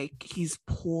like he's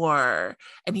poor?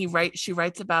 And she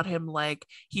writes about him like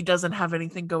he doesn't have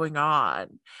anything going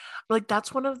on. Like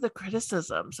that's one of the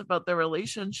criticisms about the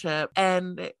relationship.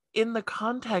 And in the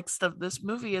context of this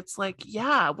movie, it's like,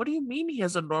 yeah, what do you mean he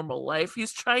has a normal life?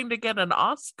 He's trying to get an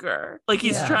Oscar. Like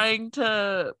he's trying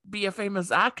to be a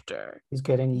famous actor. He's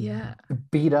getting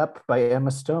beat up by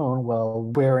Emma Stone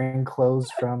while wearing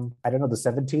clothes from, I don't know, the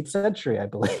 17th century, I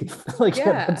believe.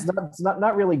 It's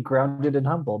not really grounded and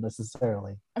humble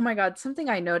necessarily. Oh my God, something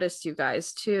I noticed, you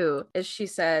guys, too, is she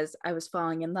says, I was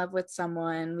falling in love with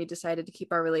someone. We decided to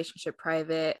keep our relationship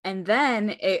private. And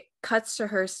then it cuts to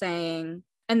her saying,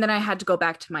 and then I had to go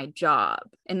back to my job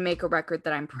and make a record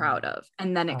that I'm proud of.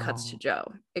 And then it cuts to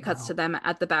Joe. It cuts to them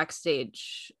at the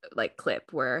backstage like clip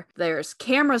where there's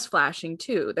cameras flashing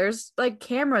too. There's like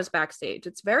cameras backstage.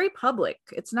 It's very public.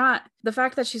 It's not the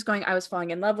fact that she's going, I was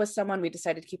falling in love with someone. We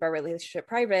decided to keep our relationship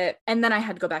private. And then I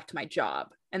had to go back to my job.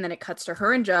 And then it cuts to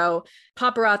her and Joe,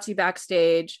 paparazzi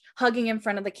backstage, hugging in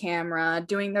front of the camera,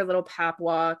 doing their little pap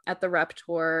walk at the rep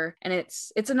tour. And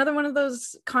it's another one of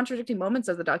those contradicting moments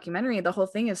of the documentary. The whole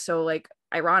thing is so like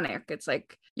ironic. It's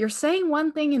like you're saying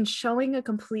one thing and showing a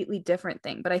completely different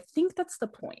thing. But I think that's the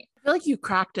point. I feel like you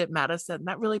cracked it, Madison.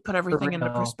 That really put everything into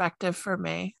perspective for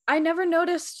me. I never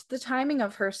noticed the timing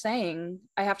of her saying,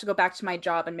 I have to go back to my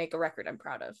job and make a record I'm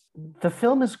proud of. The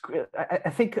film is, I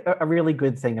think a really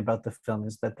good thing about the film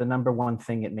is that the number one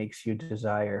thing it makes you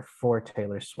desire for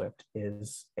Taylor Swift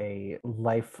is a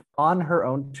life on her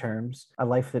own terms, a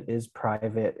life that is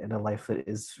private and a life that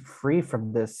is free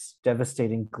from this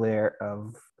devastating glare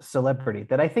of celebrity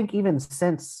that I think even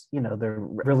since, the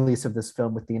release of this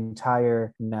film with the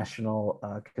entire national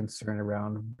concern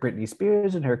around Britney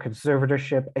Spears and her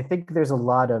conservatorship, I think there's a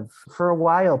lot of, for a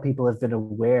while, people have been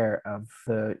aware of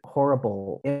the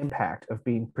horrible impact of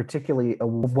being particularly a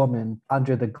woman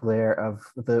under the glare of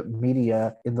the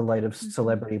media in the light of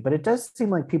celebrity. But it does seem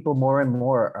like people more and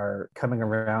more are coming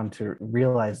around to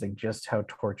realizing just how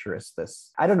torturous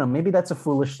this. I don't know, maybe that's a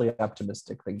foolishly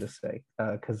optimistic thing to say,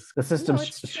 because the system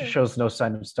shows no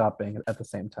sign of stopping at the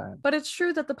same time. But it's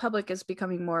true that the public is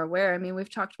becoming more aware. I mean,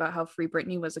 we've talked about how Free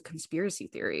Britney was a conspiracy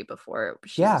theory before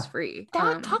she was free.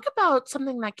 Talk about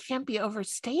something that can't be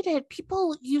overstated.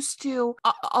 People used to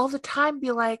all the time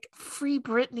be like, Free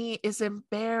Britney is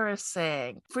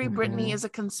embarrassing. Free Britney is a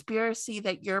conspiracy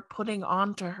that you're putting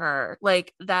onto her,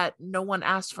 like that no one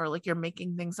asked for, like you're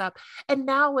making things up. And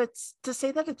now it's to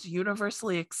say that it's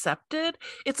universally accepted.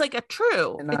 It's like a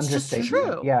true. It's just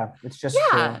true. Yeah, it's just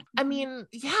true. I mean,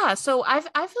 yeah. So I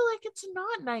feel like it's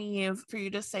not naive for you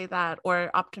to say that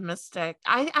or optimistic.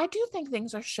 I do think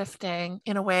things are shifting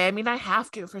in a way. I mean, I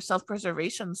have to, for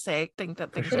self-preservation's sake, think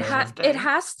that things are shifting. It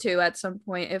has to at some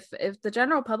point. If the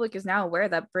general public is now aware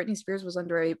that Britney Spears was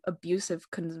under a abusive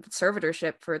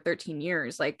conservatorship for 13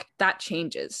 years, like that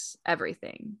changes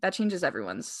everything. That changes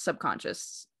everyone's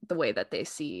subconscious, the way that they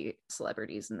see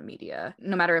celebrities in the media,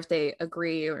 no matter if they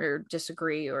agree or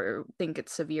disagree or think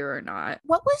it's severe or not.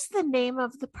 What was the name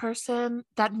of the person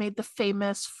that made the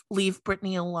famous Leave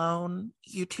Britney Alone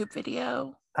YouTube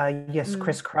video? Yes,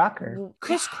 Chris Crocker.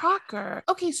 Chris Crocker.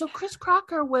 Okay, so Chris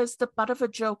Crocker was the butt of a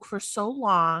joke for so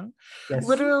long. Yes.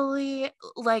 Literally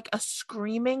like a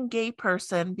screaming gay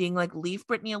person being like, leave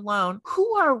Britney alone.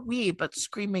 Who are we but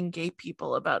screaming gay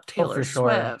people about Taylor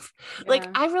Swift? Yeah. Like,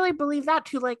 I really believe that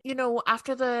too. Like,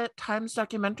 after the Times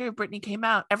documentary of Britney came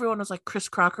out, everyone was like, Chris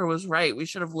Crocker was right. We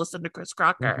should have listened to Chris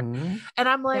Crocker. And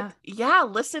I'm like,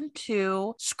 listen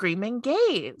to screaming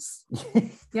gays.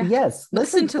 Yes.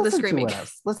 Listen to the screaming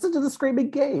gays. Listen to the screaming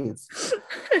gays.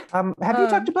 Have you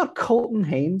talked about Colton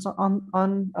Haynes on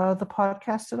the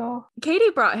podcast at all? Katie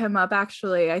brought him up,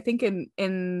 actually. I think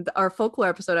in our folklore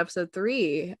episode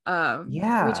 3. We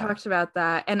talked about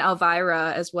that, and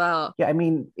Elvira as well. Yeah, I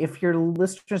mean, if your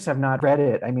listeners have not read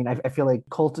it, I mean, I feel like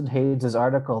Colton Haynes'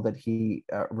 article that he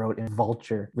wrote in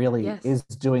Vulture really is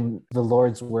doing the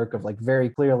Lord's work of like very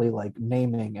clearly like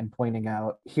naming and pointing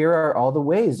out, here are all the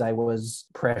ways I was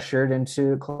pressured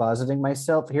into closeting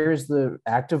myself. Here's the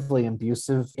actively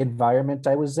abusive environment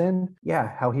I was in.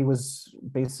 Yeah, how he was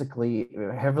basically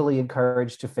heavily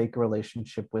encouraged to fake a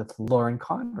relationship with Lauren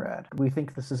Conrad. We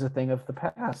think this is a thing of the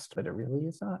past, but it really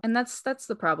is not. And that's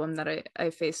the problem that I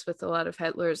face with a lot of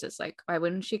Hitlers. It's like, why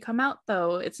wouldn't she come out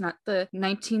though? It's not the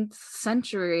 19th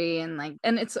century, and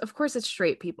it's, of course, it's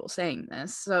straight people saying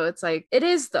this. So it's like, it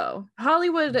is though.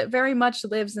 Hollywood very much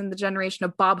lives in the generation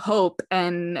of Bob Hope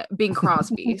and Bing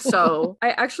Crosby. So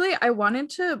I wanted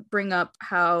to bring up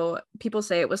how people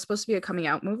say it was supposed to be a coming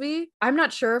out movie. I'm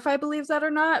not sure if I believe that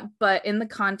or not, but in the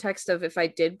context of if I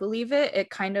did believe it, it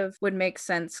kind of would make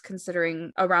sense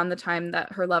considering around the time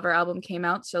that her Lover album came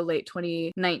out, so late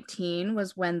 2019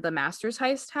 was when the Masters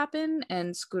heist happened,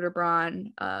 and Scooter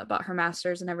Braun bought her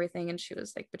masters and everything, and she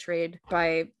was like betrayed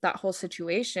by that whole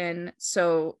situation.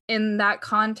 So in that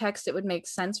context, it would make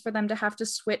sense for them to have to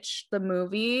switch the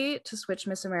movie, to switch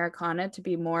Miss Americana to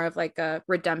be more of like a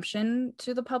redemption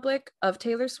to the public of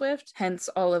Taylor Swift, hence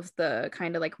all of the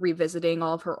kind of like revisiting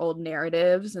all of her old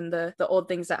narratives and the old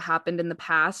things that happened in the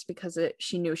past, because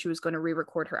she knew she was going to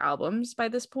re-record her albums by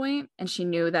this point, and she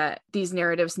knew that these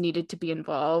narratives needed to be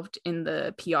involved in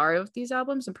the PR of these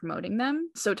albums and promoting them.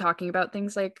 So talking about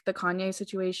things like the Kanye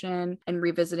situation and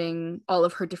revisiting all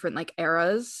of her different like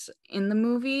eras in the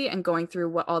movie and going through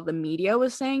what all the media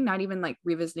was saying, not even like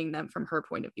revisiting them from her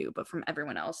point of view, but from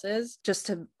everyone else's, just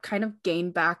to kind of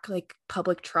gain back like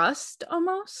public trust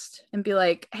almost, and be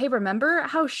like, hey, remember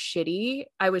how shitty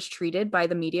I was treated by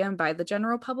the media and by the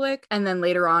general public? And then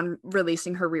later on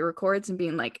releasing her re-records and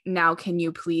being like, now can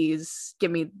you please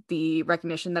give me the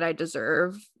recognition that I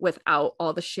deserve without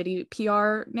all the shitty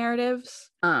PR narratives?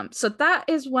 So that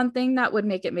is one thing that would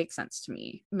make it make sense to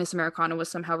me. Miss Americana was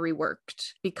somehow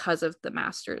reworked because of the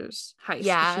Masters heist.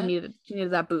 Yeah, she needed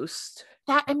that boost.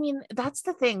 That's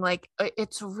the thing. Like,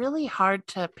 it's really hard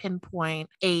to pinpoint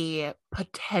a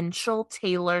potential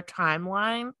Taylor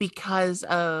timeline because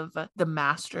of the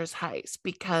Masters heist,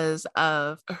 because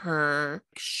of her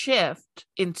shift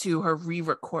into her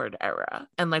re-record era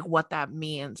and like what that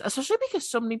means, especially because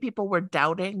so many people were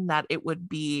doubting that it would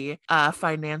be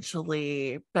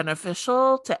financially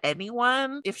beneficial to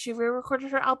anyone if she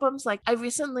re-recorded her albums. Like I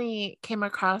recently came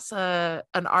across an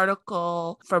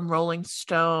article from Rolling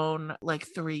Stone like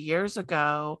 3 years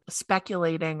ago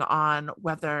speculating on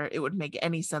whether it would make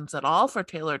any sense at all for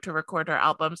Taylor to record her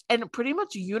albums, and pretty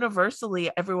much universally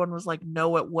everyone was like,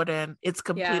 no, it wouldn't. It's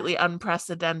completely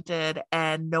unprecedented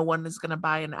and no one is going to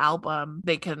buy an album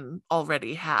they can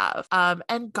already have.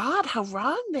 And God, how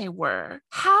wrong they were,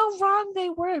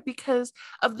 because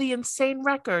of the insane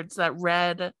records that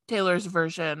Red, Taylor's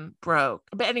version, broke.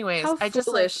 But anyways, how I just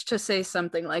foolish to say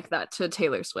something like that to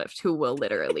Taylor Swift, who will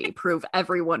literally prove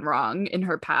everyone wrong in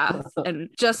her path, and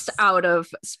just out of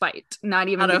spite, not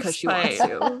even because she wants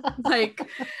to. Like,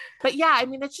 but yeah, I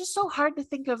mean, it's just so hard to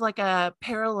think of like a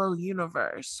parallel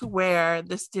universe where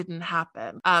this didn't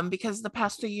happen, because the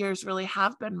past 2 years really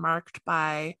have been marked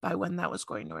by when that was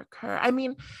going to occur. I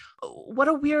mean, what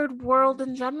a weird world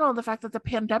in general, the fact that the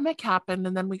pandemic happened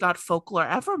and then we got Folklore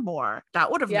Evermore.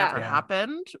 That would have never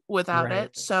happened without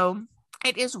it. So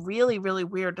it is really, really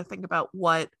weird to think about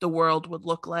what the world would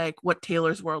look like, what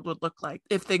Taylor's world would look like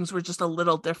if things were just a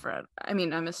little different. I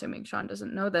mean, I'm assuming Sean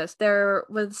doesn't know this. There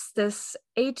was this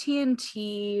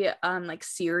AT&T like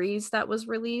series that was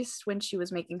released when she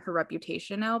was making her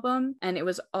Reputation album, and it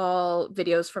was all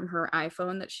videos from her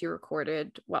iPhone that she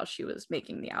recorded while she was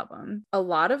making the album. A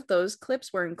lot of those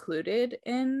clips were included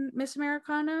in Miss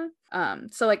Americana.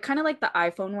 So like kind of like the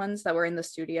iPhone ones that were in the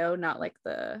studio, not like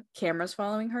the cameras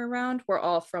following her around, were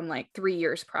all from like 3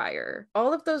 years prior.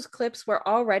 All of those clips were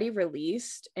already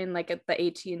released in like the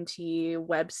AT&T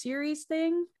web series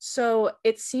thing. So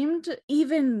it seemed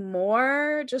even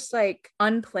more just like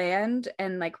unplanned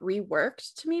and like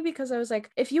reworked to me, because I was like,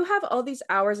 if you have all these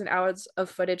hours and hours of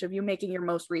footage of you making your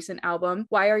most recent album,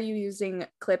 why are you using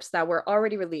clips that were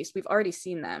already released? We've already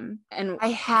seen them. And I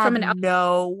had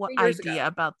no idea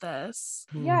about this.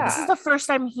 Yeah. This is the first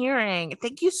I'm hearing.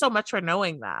 Thank you so much for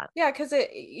knowing that. Yeah, because it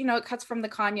cuts from the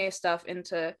Kanye stuff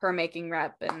into her making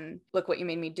Rep and Look What You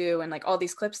Made Me Do, and like all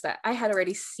these clips that I had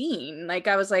already seen. Like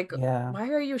I was like, why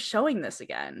are you showing this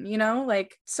again?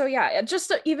 Like, so yeah,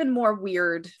 just even more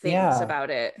weird things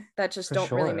about it that just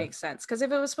don't really make sense. Because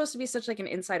if it was supposed to be such like an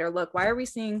insider look, why are we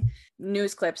seeing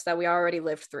news clips that we already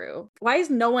lived through? Why is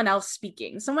no one else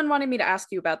speaking? Someone wanted me to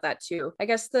ask you about that too. I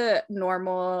guess the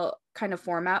normal kind of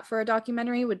format for a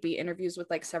documentary would be interviews with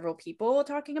like several people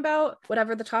talking about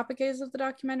whatever the topic is of the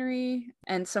documentary,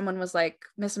 and someone was like,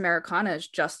 Miss Americana is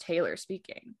just Taylor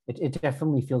speaking. It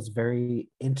definitely feels very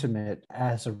intimate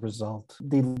as a result.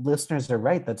 The listeners are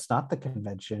right, that's not the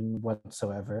convention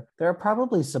whatsoever. There are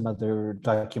probably some other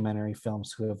documentary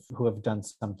films who have done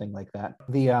something like that.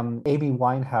 The Amy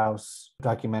Winehouse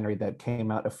documentary that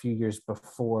came out a few years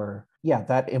before,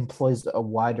 that employs a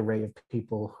wide array of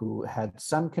people who had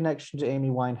some connection to Amy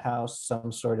Winehouse,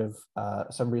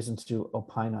 some reason to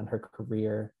opine on her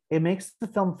career. It makes the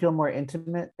film feel more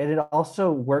intimate, and it also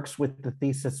works with the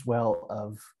thesis well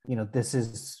of, this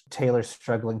is Taylor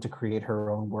struggling to create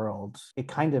her own world. It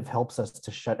kind of helps us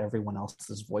to shut everyone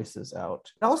else's voices out.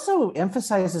 It also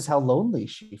emphasizes how lonely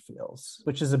she feels,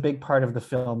 which is a big part of the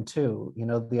film too.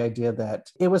 The idea that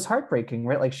it was heartbreaking,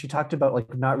 right? Like she talked about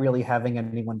like not really having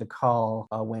anyone to call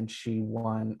when she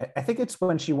won. I think it's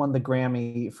when she won the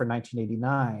Grammy for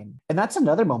 1989. And that's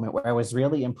another moment where I was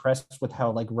really impressed with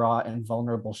how like raw and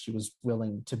vulnerable she was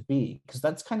willing to be, because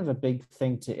that's kind of a big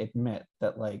thing to admit,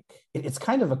 that like it's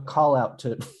kind of a call out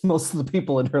to most of the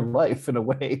people in her life in a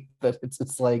way, that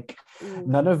it's like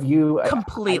none of you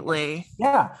completely.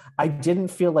 I didn't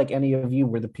feel like any of you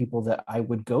were the people that I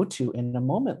would go to in a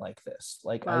moment like this.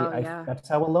 Like that's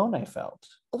how alone I felt.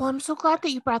 Well, I'm so glad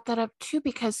that you brought that up too,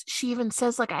 because she even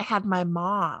says like, I had my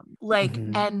mom, like,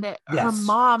 and her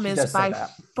mom is by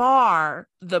far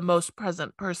the most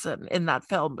present person in that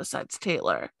film besides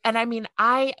Taylor. And I mean,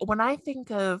 when I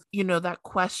think of, that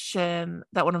question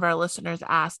that one of our listeners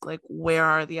asked, like, where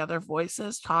are the other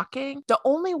voices talking? The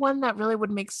only one that really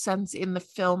would make sense in the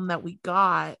film that we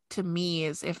got to me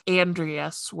is if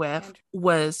Andrea Swift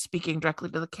was speaking directly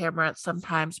to the camera at some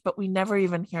times, but we never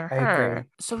even hear her.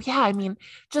 So yeah, I mean,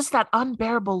 just that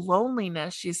unbearable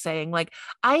loneliness she's saying, like,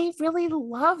 I really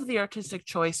love the artistic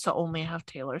choice to only have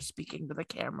Taylor speaking to the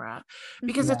camera,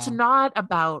 because it's not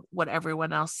about what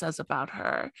everyone else says about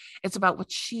her. It's about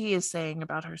what she is saying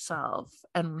about herself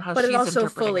and how she's also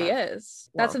interpreting fully it. is.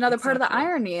 That's Well, another part of the exactly.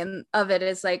 irony of it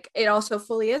is like it also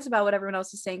fully is about what everyone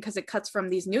else is saying because it cuts from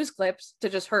these news clips to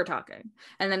just her talking.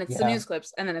 And then it's the Yeah. news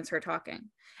clips and then it's her talking.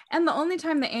 And the only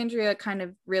time that Andrea kind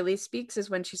of really speaks is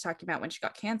when she's talking about when she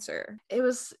got cancer. It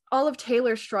was all of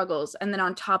Taylor's struggles. And then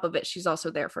on top of it, she's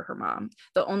also there for her mom,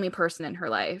 the only person in her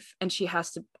life. And she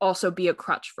has to also be a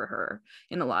crutch for her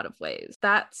in a lot of ways.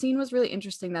 That scene was really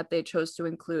interesting that they chose to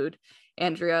include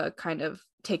Andrea kind of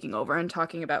taking over and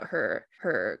talking about her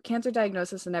cancer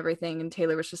diagnosis and everything, and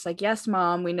Taylor was just like, yes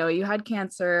mom, we know you had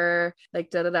cancer, like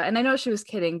da da da. And I know she was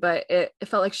kidding, but it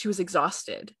felt like she was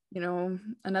exhausted, you know.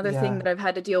 Another thing that I've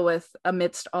had to deal with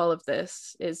amidst all of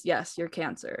this is, yes, your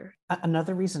cancer.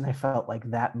 Another reason I felt like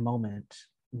that moment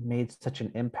made such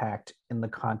an impact in the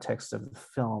context of the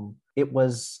film, it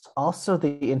was also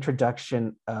the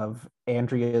introduction of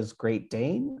Andrea's Great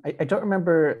Dane. I don't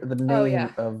remember the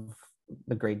name of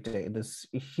the Great Dane, this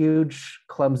huge,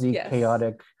 clumsy,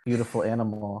 chaotic, beautiful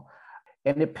animal.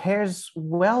 And it pairs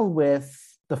well with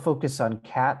the focus on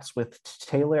cats with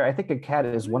Taylor. I think a cat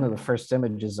is one of the first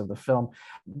images of the film.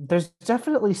 There's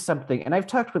definitely something, and I've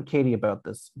talked with Katie about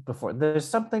this before, there's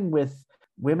something with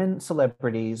women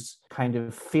celebrities kind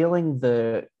of feeling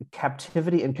the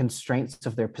captivity and constraints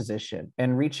of their position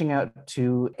and reaching out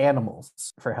to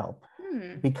animals for help.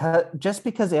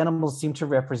 Because animals seem to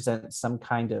represent some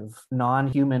kind of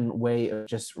non-human way of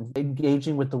just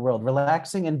engaging with the world,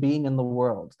 relaxing and being in the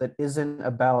world that isn't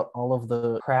about all of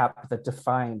the crap that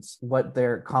defines what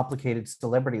their complicated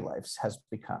celebrity lives has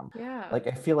become. Like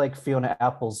I feel like Fiona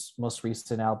Apple's most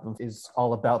recent album is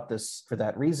all about this for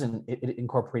that reason. It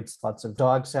incorporates lots of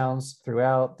dog sounds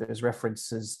throughout. There's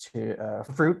references to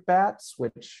fruit bats,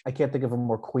 which I can't think of a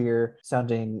more queer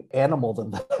sounding animal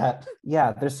than that.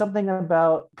 Yeah, there's something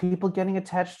about people getting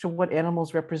attached to what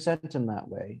animals represent in that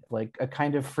way, like a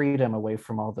kind of freedom away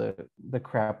from all the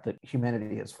crap that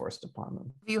humanity has forced upon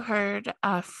them. Have you heard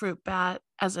fruit bat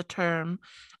as a term,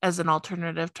 as an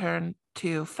alternative term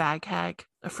to fag hag,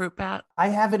 a fruit bat? I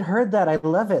haven't heard that. I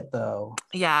love it though.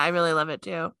 Yeah, I really love it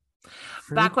too.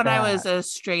 Back when I was a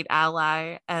straight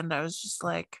ally and I was just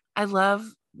like, I love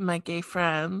my gay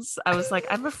friends, I was like,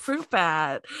 I'm a fruit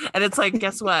bat. And it's like,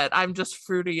 guess what? I'm just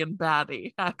fruity and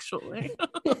batty, actually.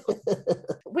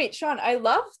 Wait, Sean, I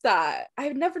love that.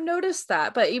 I've never noticed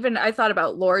that. But even I thought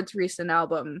about Lord's recent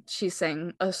album. She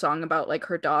sang a song about like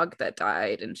her dog that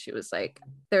died. And she was like,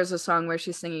 there's a song where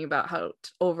she's singing about how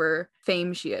over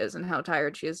fame she is and how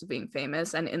tired she is of being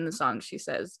famous. And in the song, she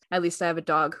says, at least I have a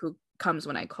dog who comes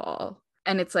when I call.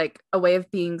 And it's like a way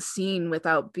of being seen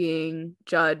without being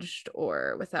judged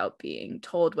or without being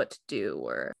told what to do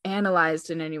or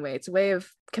analyzed in any way. It's a way of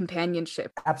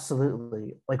companionship.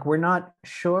 Absolutely. Like we're not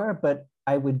sure, but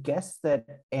I would guess that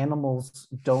animals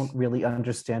don't really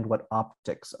understand what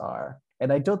optics are.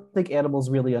 And I don't think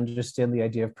animals really understand the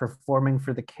idea of performing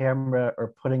for the camera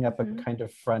or putting up a kind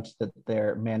of front that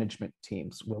their management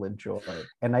teams will enjoy.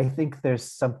 And I think there's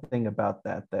something about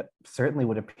that that certainly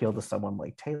would appeal to someone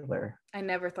like Taylor. I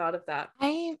never thought of that.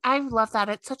 I love that.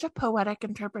 It's such a poetic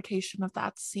interpretation of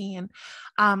that scene.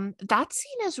 That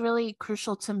scene is really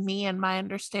crucial to me and my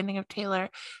understanding of Taylor,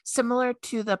 similar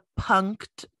to the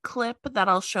punked clip that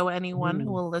I'll show anyone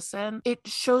who will listen. It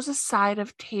shows a side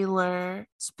of Taylor,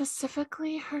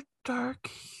 specifically her dark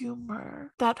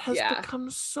humor, that has become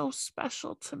so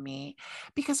special to me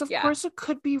because of course it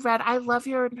could be read. I love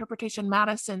your interpretation,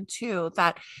 Madison, too,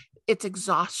 that it's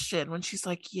exhaustion when she's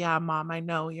like, yeah mom, I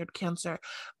know you had cancer.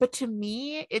 But to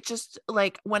me, it just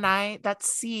like when that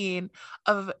scene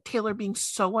of Taylor being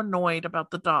so annoyed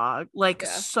about the dog, like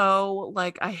so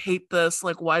like, I hate this,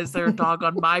 like why is there a dog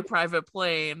on my private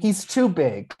plane? He's too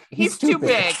big. He's too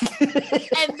big.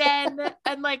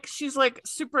 and like she's like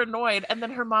super annoyed, and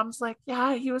then her mom's like,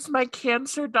 yeah, he was my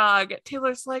cancer dog.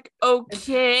 Taylor's like,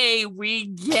 okay, we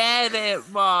get it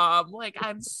mom, like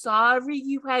I'm sorry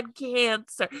you had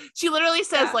cancer. She literally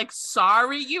says like,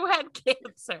 sorry you had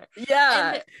cancer.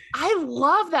 And I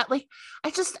love that. Like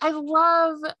I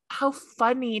love how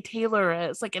funny Taylor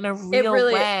is, like in a real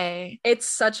way. It's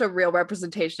such a real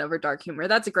representation of her dark humor.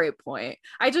 That's a great point.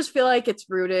 I just feel like it's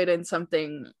rooted in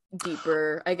something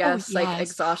deeper, I guess, like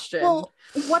exhaustion. Well,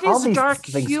 what all is these dark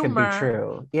things humor? Can be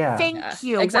true. Yeah. Thank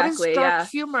you. Exactly. What is dark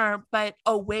humor but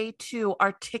a way to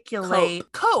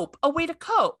articulate, cope, a way to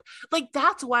cope? Like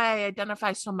that's why I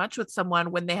identify so much with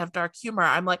someone when they have dark humor.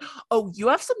 I'm like, oh, you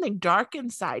have something dark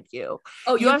inside you.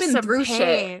 Oh, you've been through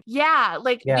shit. Yeah,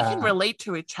 like we can relate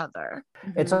to each other.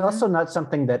 It's also not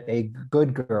something that a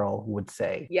good girl would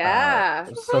say. Yeah.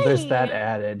 So there's that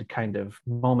added kind of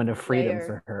moment of freedom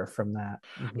for her from that.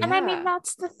 And I mean,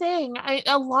 that's the thing.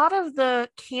 A lot of the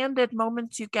candid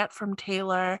moments you get from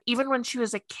Taylor, even when she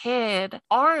was a kid,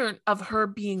 aren't of her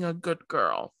being a good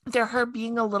girl. They're her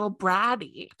being a little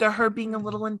bratty. They're her being a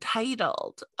little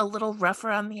entitled, a little rough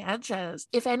around the edges.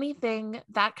 If anything,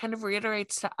 that kind of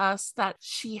reiterates to us that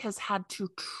she has had to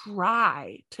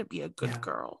try to be a good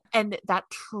girl. And that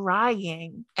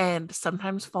trying and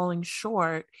sometimes falling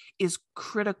short is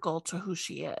critical to who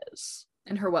she is.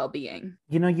 And her well-being.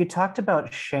 You know, you talked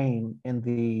about shame in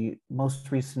the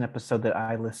most recent episode that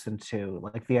I listened to,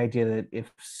 like the idea that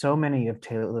if so many of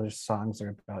Taylor's songs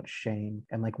are about shame,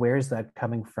 and like where is that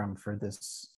coming from for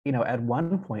this, you know, at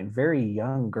one point very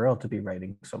young girl to be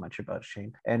writing so much about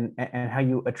shame, and how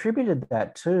you attributed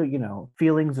that to, you know,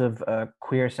 feelings of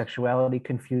queer sexuality,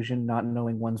 confusion, not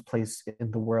knowing one's place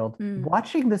in the world.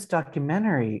 Watching this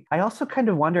documentary, I also kind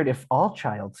of wondered if all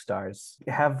child stars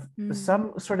have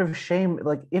some sort of shame,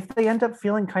 like if they end up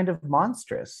feeling kind of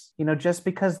monstrous, you know, just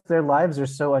because their lives are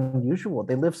so unusual.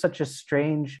 They live such a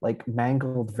strange, like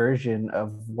mangled version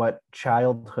of what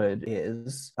childhood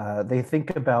is. They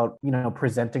think about, you know,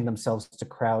 presenting themselves to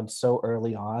crowds so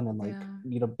early on, and like,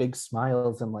 you know, big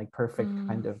smiles and like perfect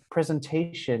kind of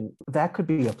presentation. That could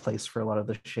be a place for a lot of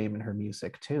the shame in her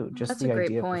music too. Just That's the a great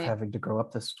idea point. of having to grow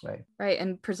up this way. Right.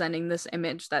 And presenting this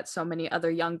image that so many other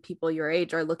young people your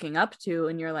age are looking up to.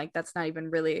 And you're like, that's not even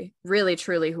really, really,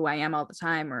 truly who I am all the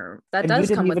time. Or that does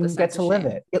come with the sense get to of live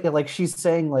shame. it. Like she's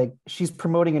saying, like she's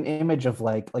promoting an image of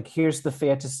like here's the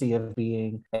fantasy of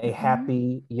being a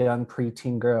happy young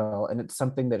preteen girl, and it's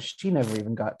something that she never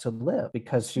even got to live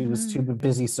because she was too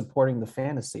busy supporting the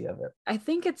fantasy of it. I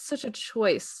think it's such a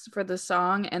choice for the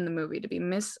song and the movie to be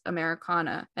Miss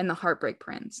Americana and the Heartbreak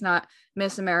Prince, not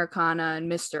Miss Americana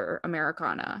and Mr.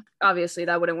 Americana. Obviously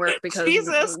that wouldn't work because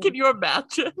Jesus, can you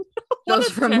imagine? Goes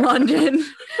from London.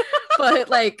 But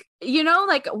like, you know,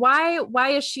 like why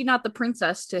is she not the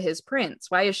princess to his prince?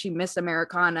 Why is she Miss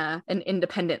Americana, an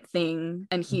independent thing,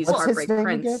 and he's Heartbreak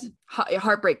Prince?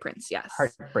 Heartbreak Prince, yes.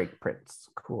 Heartbreak Prince,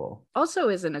 cool. Also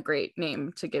isn't a great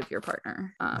name to give your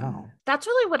partner. No. That's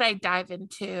really what I dive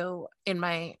into in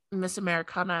my Miss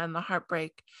Americana and the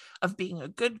Heartbreak of Being a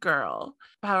Good Girl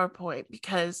PowerPoint,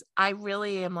 because I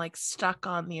really am like stuck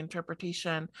on the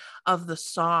interpretation of the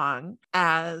song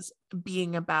as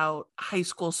being about high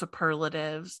school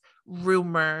superlatives,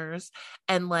 rumors,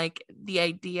 and like the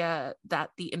idea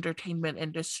that the entertainment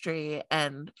industry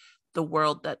and the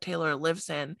world that Taylor lives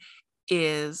in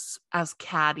is as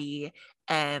catty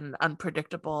and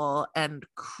unpredictable and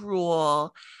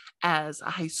cruel as a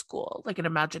high school, like an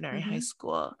imaginary high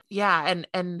school. Yeah.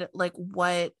 And like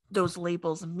what those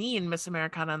labels mean, Miss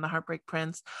Americana and the Heartbreak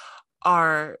Prince,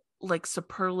 are like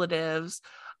superlatives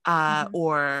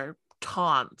or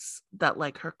taunts that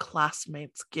like her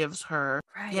classmates gives her,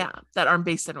 that aren't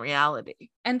based in reality.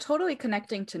 And totally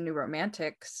connecting to New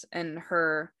Romantics and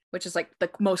her, which is like the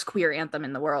most queer anthem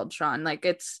in the world, Sean. Like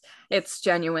it's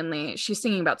genuinely, she's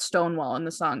singing about Stonewall in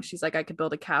the song. She's like, I could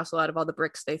build a castle out of all the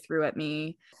bricks they threw at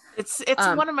me. It's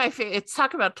one of my favorite. It's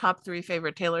talk about top 3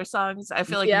 favorite Taylor songs. I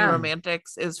feel like New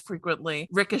Romantics is frequently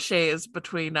ricochets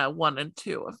between 1 and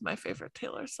 2 of my favorite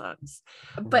Taylor songs.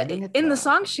 But in the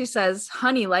song, she says,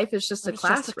 "Honey, life is just a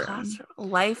classroom.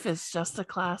 Life is just a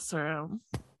classroom."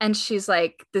 And she's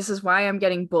like, this is why I'm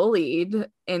getting bullied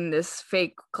in this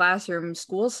fake classroom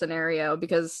school scenario,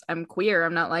 because I'm queer.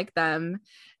 I'm not like them.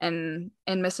 And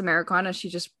in Miss Americana, she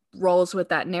just rolls with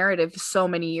that narrative so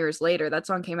many years later. That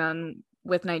song came out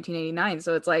with 1989.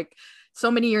 So it's like so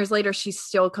many years later, she's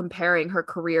still comparing her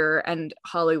career and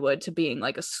Hollywood to being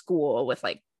like a school with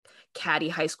like catty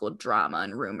high school drama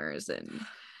and rumors. And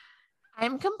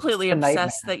I'm completely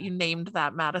obsessed that you named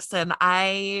that, Madison.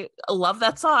 I love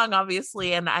that song,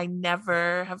 obviously, and I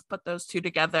never have put those two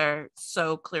together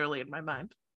so clearly in my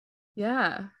mind.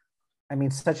 Yeah. I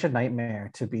mean, such a nightmare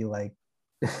to be like,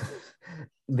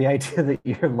 the idea that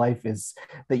your life is,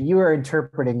 that you are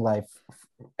interpreting life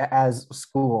as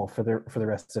school for the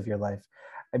rest of your life.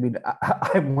 I mean,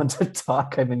 I want to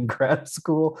talk. I'm in grad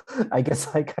school. I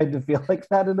guess I kind of feel like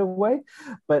that in a way,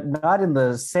 but not in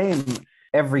the same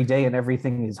every day and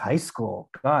everything is high school.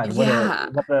 God, what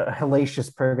a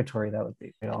hellacious purgatory that would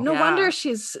be. You know? No wonder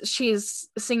she's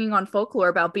singing on Folklore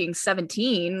about being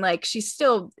 17. Like she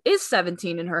still is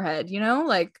 17 in her head, you know,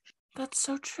 like. That's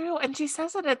so true. And she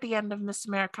says it at the end of Miss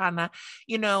Americana.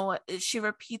 You know, she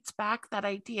repeats back that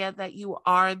idea that you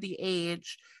are the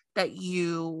age that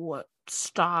you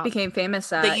became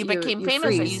famous at. That you became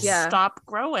famous and you stop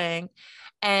growing.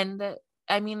 And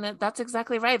I mean, that's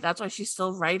exactly right. That's why she's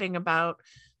still writing about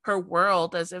her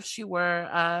world as if she were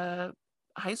a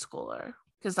high schooler,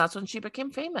 because that's when she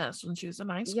became famous, when she was in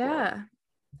high school. Yeah.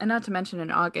 And not to mention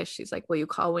in August, she's like, will you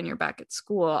call when you're back at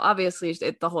school? Obviously,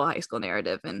 it's the whole high school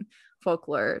narrative and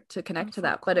folklore to connect to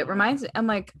that. But it reminds me, I'm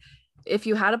like, if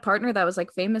you had a partner that was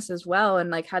like famous as well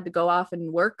and like had to go off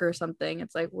and work or something,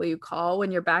 it's like, will you call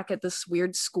when you're back at this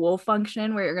weird school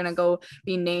function where you're going to go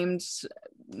be named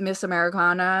Miss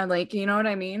Americana? Like, you know what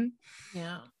I mean?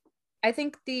 Yeah. I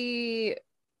think the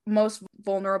most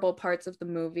vulnerable parts of the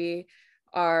movie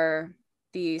are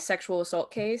the sexual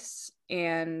assault case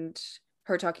and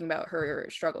her talking about her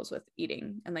struggles with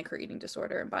eating and like her eating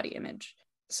disorder and body image.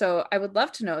 So I would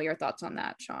love to know your thoughts on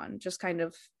that, Sean. Just kind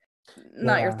of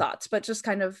not your thoughts, but just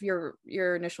kind of your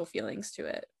initial feelings to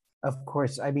it. Of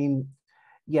course. I mean,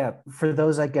 yeah, for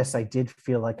those, I guess I did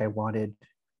feel like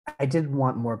I did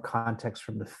want more context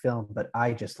from the film, but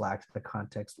I just lacked the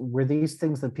context. Were these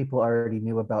things that people already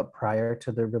knew about prior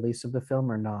to the release of the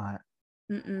film or not?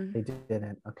 Mm-mm. They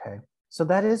didn't. Okay. So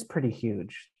that is pretty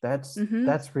huge. That's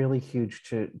really huge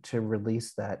to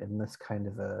release that in this kind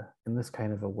of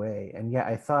a way. And yeah,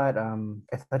 I thought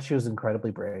she was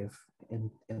incredibly brave in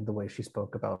the way she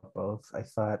spoke about both. I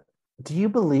thought, do you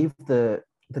believe the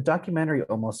documentary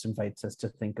almost invites us to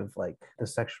think of like the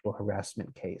sexual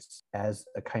harassment case as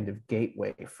a kind of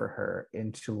gateway for her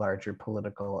into larger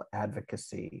political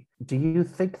advocacy? Do you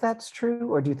think that's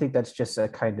true, or do you think that's just a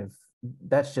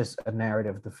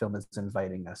narrative the film is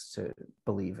inviting us to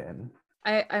believe in?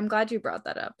 I'm glad you brought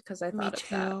that up because I thought Me of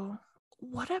that. too.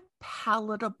 What a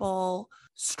palatable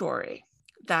story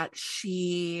that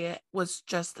she was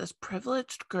just this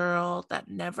privileged girl that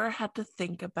never had to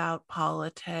think about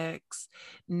politics,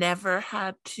 never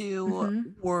had to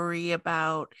worry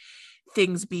about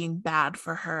things being bad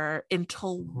for her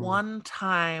until one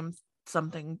time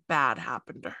something bad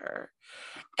happened to her.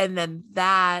 And then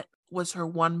that was her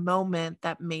one moment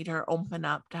that made her open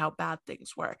up to how bad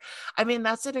things were. I mean,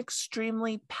 that's an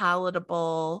extremely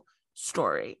palatable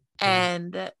story.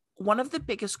 And one of the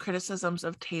biggest criticisms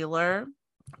of Taylor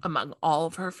among all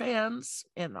of her fans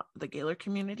in the Gaylor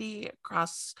community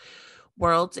across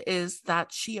worlds is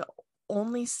that she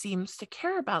only seems to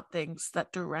care about things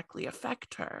that directly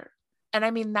affect her. And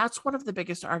I mean, that's one of the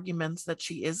biggest arguments that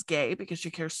she is gay, because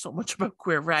she cares so much about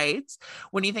queer rights.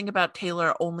 When you think about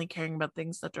Taylor only caring about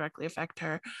things that directly affect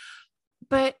her.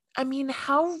 But I mean,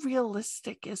 how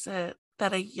realistic is it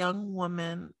that a young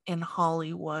woman in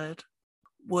Hollywood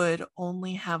would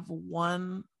only have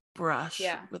one brush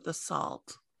with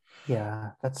assault?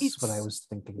 Yeah, that's what I was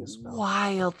thinking as well.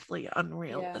 Wildly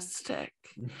unrealistic.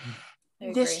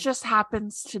 Mm-hmm. This just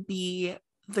happens to be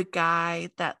the guy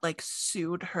that like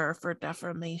sued her for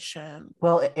defamation.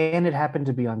 Well, and it happened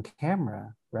to be on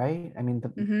camera, right? I mean,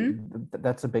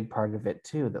 that's a big part of it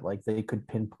too, that like they could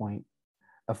pinpoint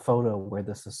a photo where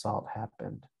this assault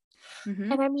happened.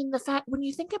 And I mean, the fact, when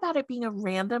you think about it being a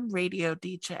random radio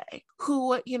DJ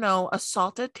who, you know,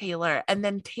 assaulted Taylor, and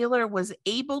then Taylor was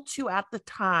able to, at the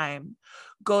time,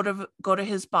 go to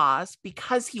his boss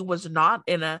because he was not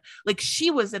in a, like,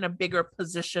 she was in a bigger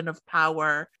position of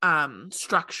power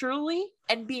structurally,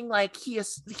 and being like, he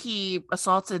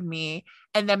assaulted me,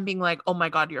 and then being like, oh my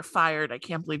God, you're fired. I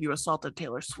can't believe you assaulted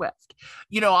Taylor Swift.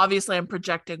 You know, obviously I'm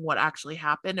projecting what actually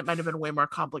happened. It might have been way more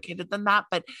complicated than that,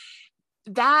 but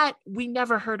that we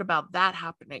never heard about that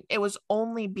happening. It was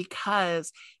only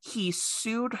because he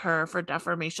sued her for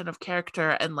defamation of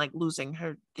character and like losing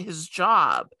his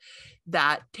job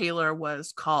that Taylor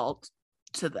was called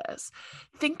to this.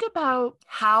 Think about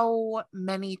how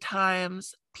many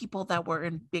times people that were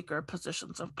in bigger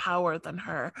positions of power than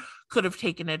her could have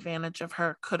taken advantage of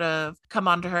her, could have come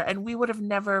onto her, and we would have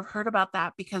never heard about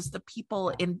that because the people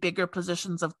in bigger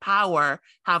positions of power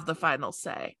have the final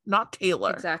say, not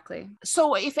Taylor. Exactly.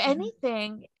 So if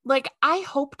anything, like, I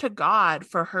hope to God,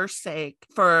 for her sake,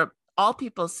 for all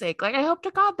people's sake, like, I hope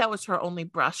to God that was her only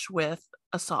brush with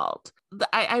assault.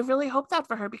 I really hope that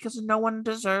for her, because no one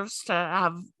deserves to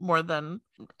have more than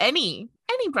any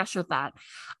brush with that.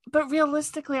 But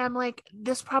realistically, I'm like,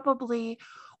 this probably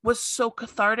was so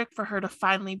cathartic for her to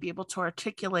finally be able to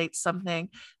articulate something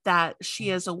that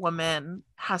she as a woman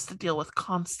has to deal with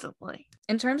constantly.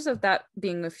 In terms of that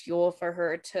being the fuel for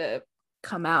her to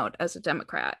come out as a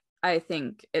Democrat, I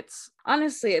think it's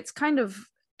honestly, it's kind of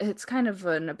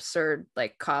an absurd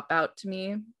like cop out to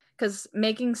me, because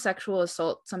making sexual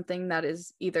assault something that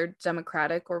is either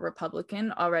Democratic or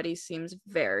Republican already seems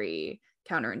very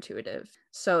counterintuitive.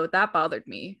 So that bothered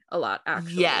me a lot,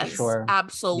 actually. Yes, sure.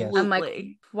 Absolutely. I'm like,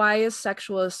 why is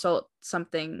sexual assault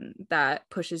something that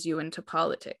pushes you into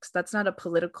politics? That's not a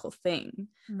political thing.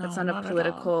 No, that's not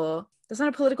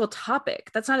a political topic.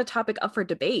 That's not a topic up for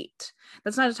debate.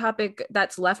 That's not a topic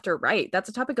that's left or right. That's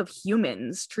a topic of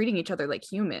humans treating each other like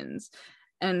humans.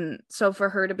 And so for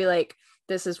her to be like,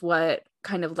 this is what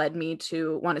kind of led me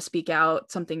to want to speak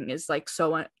out, something is like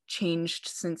so changed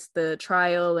since the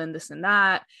trial and this and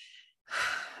that.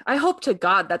 I hope to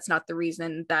God that's not the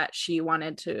reason that she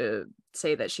wanted to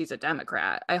say that she's a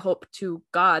Democrat. I hope to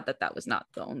God that that was not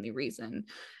the only reason.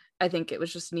 I think it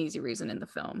was just an easy reason in the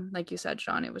film. Like you said,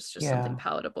 Sean, it was just something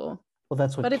palatable. Well,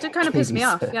 that's what. But it did kind of piss me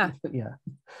off. Yeah. Yeah.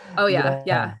 Oh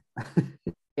yeah.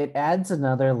 It adds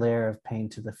another layer of pain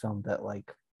to the film that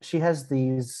like she has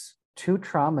these two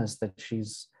traumas that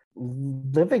she's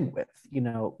living with,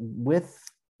 with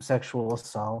sexual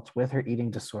assault, with her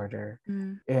eating disorder.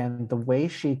 And the way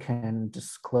she can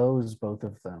disclose both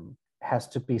of them has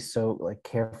to be so like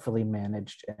carefully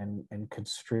managed and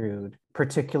construed,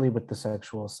 particularly with the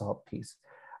sexual assault piece,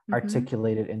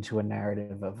 articulated into a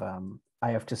narrative of I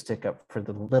have to stick up for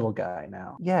the little guy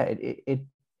now. Yeah,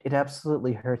 it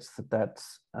absolutely hurts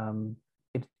that's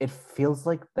it feels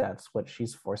like that's what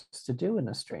she's forced to do in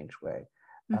a strange way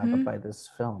by this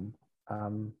film.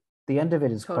 The end of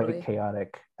it is quite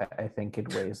chaotic, I think, in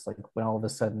ways like when all of a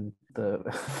sudden the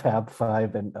Fab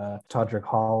Five and Todrick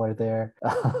Hall are there.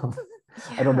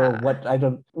 I don't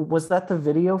know was that the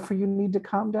video for You Need to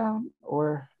Calm Down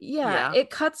or? Yeah. It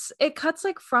cuts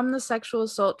like from the sexual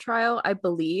assault trial, I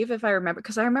believe, if I remember,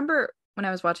 because I remember when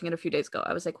I was watching it a few days ago,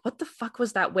 I was like, what the fuck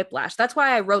was that whiplash? That's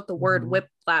why I wrote the word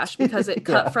whiplash, because it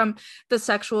cut from the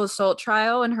sexual assault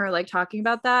trial and her like talking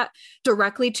about that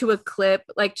directly to a clip,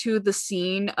 like to the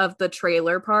scene of the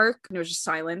trailer park. And it was just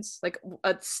silence, like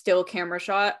a still camera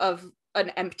shot of an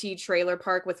empty trailer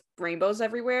park with rainbows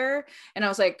everywhere. And I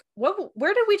was like,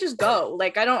 where did we just go?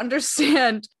 Like, I don't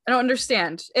understand.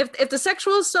 If the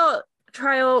sexual assault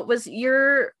trial was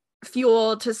your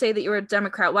fuel to say that you're a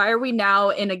Democrat, why are we now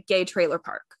in a gay trailer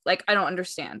park? Like, I don't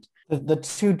understand. The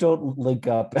two don't link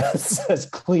up as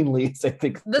cleanly as I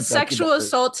think. The sexual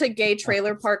assault to gay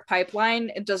trailer park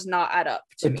pipeline, it does not add up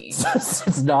to me.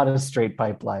 It's not a straight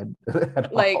pipeline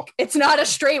at like all. It's not a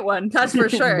straight one, that's for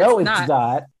sure. No, it's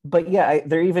not. But yeah,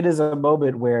 there even is a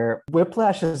moment where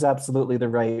whiplash is absolutely the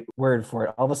right word for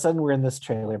it. All of a sudden we're in this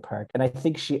trailer park and I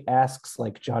think she asks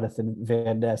like Jonathan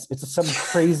Van Ness, it's some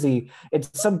crazy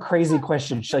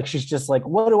question. She's just like,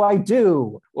 what do I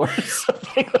do? Or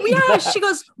something like that. She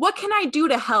goes, what can I do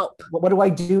to help? What do I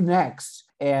do next?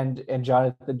 And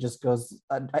Jonathan just goes,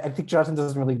 I think Jonathan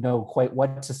doesn't really know quite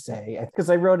what to say, because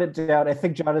I wrote it down. I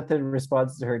think Jonathan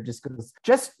responds to her, just goes,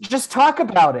 just talk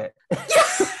about it.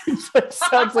 It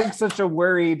sounds like such a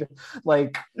worried,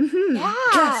 like,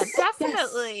 yeah,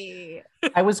 definitely.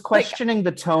 I was questioning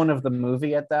the tone of the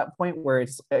movie at that point, where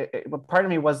part of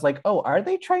me was like, oh, are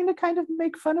they trying to kind of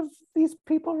make fun of these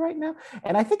people right now?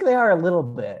 And I think they are a little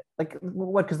bit. Like,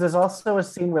 what? Because there's also a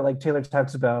scene where like Taylor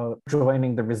talks about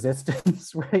joining the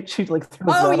resistance, right? She like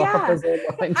throws that off as a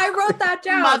line. I wrote that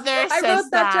down. I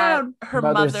wrote that down. Her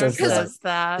mother says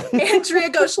that. Andrea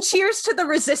goes, cheers to the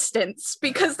resistance,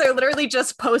 because they're literally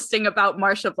just posting about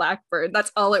Marsha Blackburn.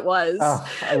 That's all it was. Oh,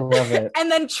 I love it.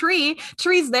 And then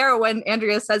Tree's there when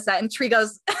Andrea says that, and Tree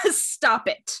goes, stop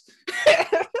it.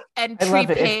 And I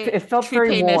love it. It felt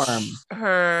very warm.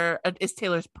 Is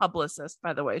Taylor's publicist,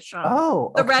 by the way, Sean.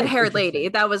 Oh, the red-haired lady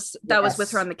that was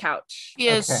with her on the couch. She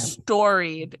is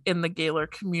storied in the Gaylor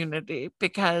community,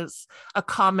 because a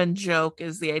common joke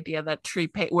is the idea that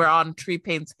we're on Tree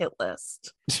Payne's hit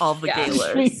list. All the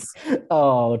Gaylors.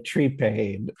 Tree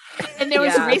Payne. And there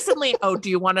was recently. Oh, do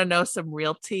you want to know some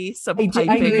real tea? Some I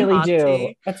really do.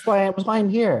 Tea? That's why I'm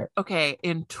here. Okay,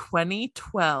 in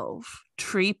 2012.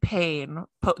 Tree Payne,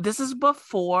 this is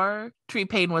before Tree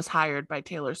Payne was hired by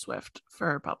Taylor Swift for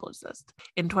her publicist.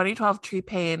 In 2012, Tree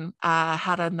Payne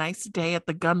had a nice day at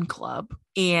the gun club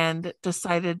and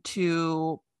decided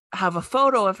to have a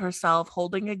photo of herself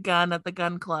holding a gun at the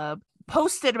gun club,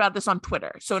 posted about this on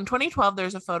Twitter. So in 2012,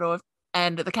 there's a photo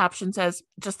and the caption says,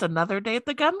 just another day at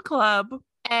the gun club.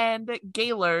 And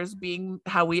Gaylors, being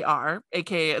how we are,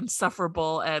 aka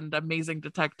insufferable and amazing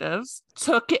detectives,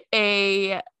 took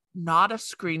not a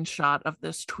screenshot of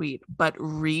this tweet, but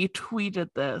retweeted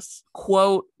this,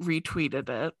 quote, retweeted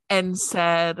it, and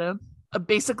said,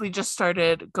 basically just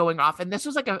started going off. And this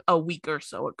was like a week or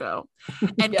so ago.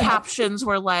 And captions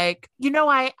were like,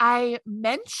 I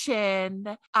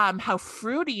mentioned how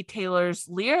fruity Taylor's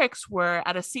lyrics were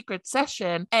at a secret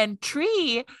session, and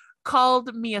Tree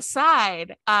called me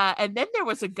aside, and then there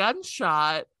was a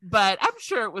gunshot, but I'm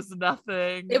sure it was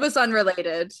nothing. It was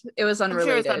unrelated. I'm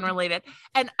sure it was unrelated.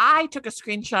 And I took a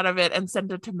screenshot of it and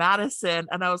sent it to Madison,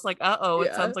 and I was like,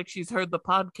 it sounds like she's heard the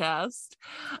podcast.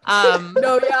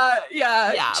 No,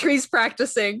 yeah. Tree's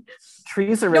practicing.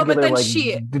 Tree's a regular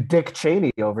Dick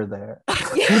Cheney over there.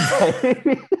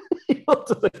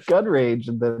 to the gun range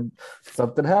and then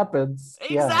something happens.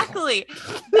 Exactly.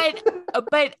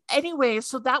 But anyway,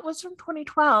 so that was from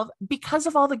 2012. Because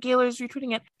of all the Gaylors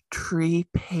retweeting it, Tree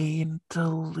Payne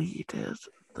deleted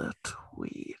the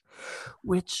tweet,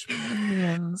 which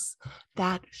means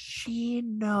that she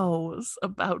knows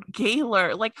about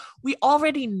Gaylor. Like, we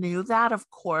already knew that, of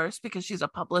course, because she's a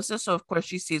publicist, so of course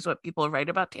she sees what people write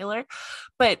about Taylor.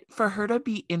 But for her to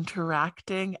be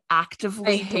interacting,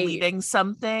 actively deleting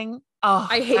something,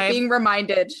 I hate being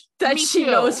reminded that she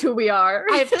knows who we are.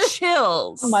 I have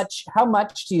chills. How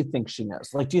much do you think she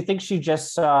knows? Like, do you think she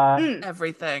just saw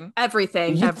everything?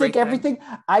 You think everything?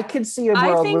 I could see a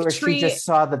world where she just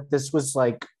saw that this was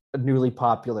like newly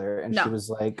popular, and she was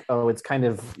like, "Oh, it's kind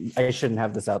of, I shouldn't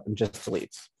have this out," and just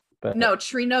deletes. But no,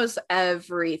 Tree knows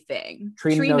everything.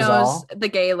 Tree knows the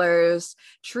Gaylors.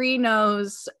 Tree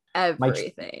knows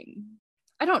everything.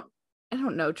 I don't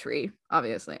know Tree,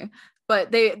 obviously. But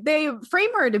they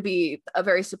frame her to be a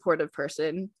very supportive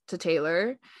person to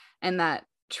Taylor, and that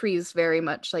Tree's very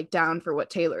much like down for what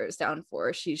Taylor is down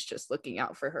for. She's just looking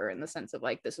out for her in the sense of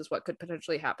like, this is what could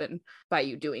potentially happen by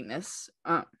you doing this.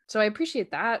 So I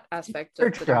appreciate that aspect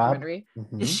of the documentary.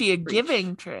 Mm-hmm. Is she a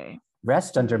giving Tree?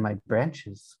 Rest under my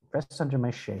branches. Rest under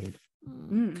my shade.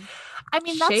 I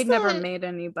mean, shade never made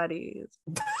anybody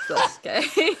just gay.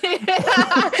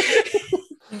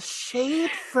 The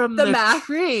shade from the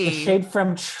tree. The shade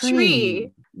from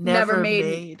tree. Never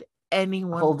made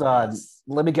anyone. Hold on.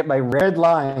 Let me get my red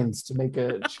lines to make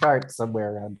a chart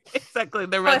somewhere around. Exactly.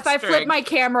 The red if I flip my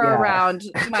camera around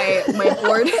my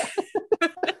board.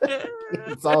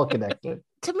 It's all connected.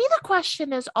 To me, the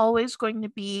question is always going to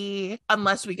be,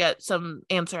 unless we get some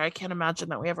answer, I can't imagine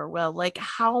that we ever will, like,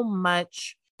 how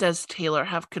much does Taylor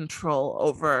have control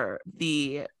over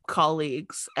the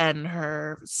colleagues and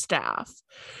her staff?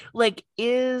 Like,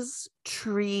 is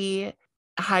Tree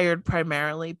hired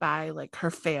primarily by like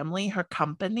her family, her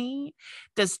company?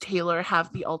 Does Taylor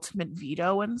have the ultimate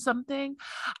veto in something?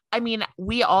 I mean,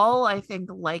 we all, I think,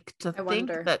 like to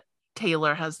think that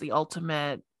Taylor has the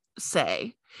ultimate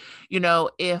say. You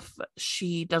know, if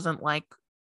she doesn't like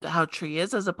how Tree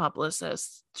is as a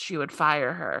publicist, she would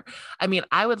fire her. I mean,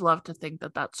 I would love to think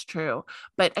that that's true,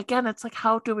 but again, it's like,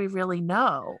 how do we really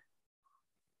know?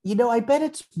 You know, I bet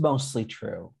it's mostly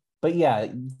true, but yeah,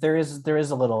 there is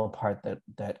a little part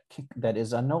that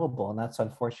is unknowable, and that's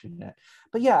unfortunate.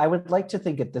 But yeah, I would like to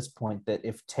think at this point that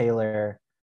if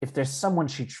there's someone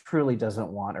she truly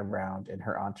doesn't want around in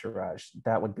her entourage,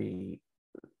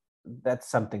 that's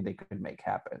something they could make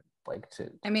happen.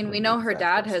 I mean, we know her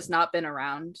dad has not been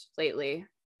around lately.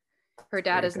 Her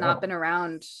dad has not been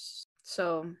around,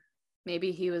 so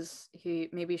maybe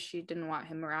maybe she didn't want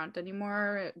him around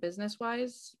anymore business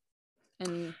wise,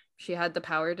 and she had the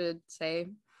power to say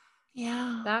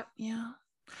that. Yeah,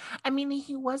 I mean,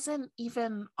 he wasn't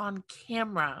even on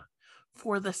camera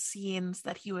for the scenes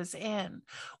that he was in.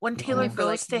 When Taylor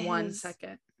goes to 1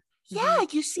 second. Yeah,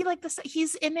 you see, like, this,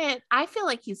 he's in it. I feel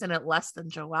like he's in it less than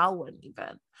Joelle would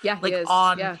even. Yeah, like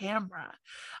on camera.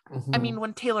 I mean,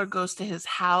 when Taylor goes to his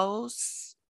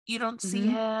house, you don't see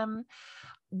him.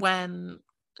 When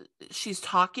she's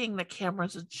talking, the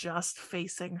cameras are just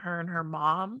facing her and her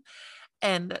mom,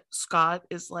 and Scott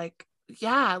is like,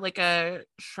 like a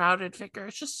shrouded figure.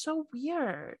 It's just so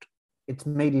weird. It's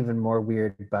made even more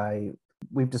weird by,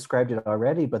 we've described it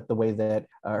already, but the way that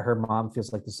her mom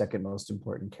feels like the second most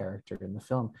important character in the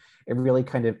film, it really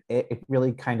kind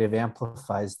of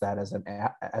amplifies that as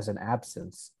an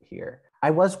absence here.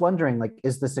 I was wondering, like,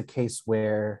 is this a case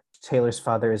where Taylor's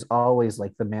father is always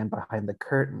like the man behind the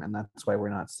curtain, and that's why we're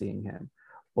not seeing him,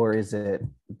 or is it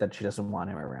that she doesn't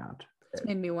want him around? It's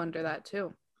made me wonder that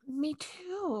too. Me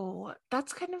too.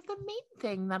 That's kind of the main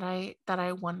thing that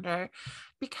I wonder,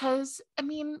 because I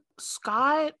mean,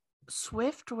 Scott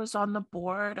Swift was on the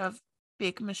board of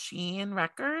Big Machine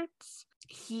Records.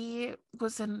 He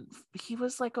was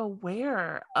like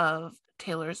aware of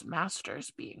Taylor's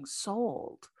masters being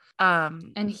sold.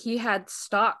 And he had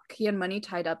stock, he had money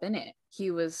tied up in it.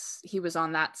 He was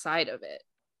on that side of it.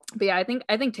 But yeah,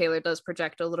 I think Taylor does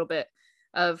project a little bit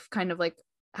of kind of like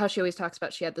how she always talks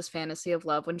about she had this fantasy of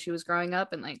love when she was growing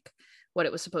up and like what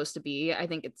it was supposed to be. I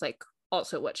think it's like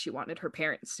also what she wanted her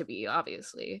parents to be,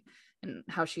 obviously, and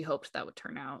how she hoped that would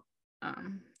turn out.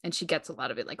 And she gets a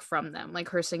lot of it like from them, like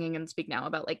her singing and Speak Now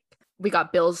about like, we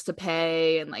got bills to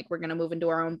pay and like we're gonna move into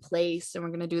our own place and we're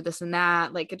gonna do this and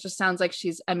that. Like, it just sounds like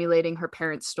she's emulating her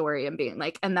parents' story and being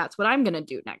like, and that's what I'm gonna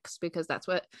do next because that's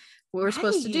what we were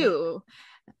supposed to do.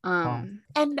 And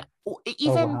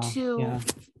even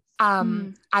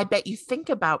I Bet You Think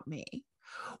About Me.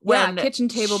 When kitchen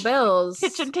table bills.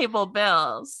 Kitchen table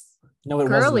bills. No, it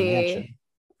wasn't a mansion. Girly.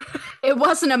 It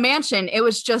wasn't a mansion. It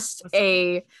was just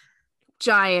a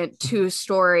giant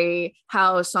 2-story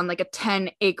house on like a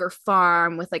 10-acre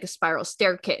farm with like a spiral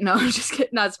staircase. No, I'm just kidding.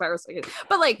 Not spiral staircase.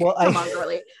 But like, Well, come on,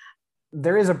 girly.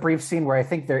 There is a brief scene where I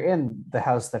think they're in the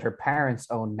house that her parents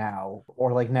own now,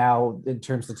 or like now in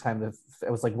terms of time. I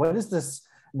was like, what is this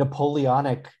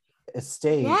Napoleonic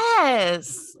estate?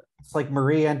 Yes. It's like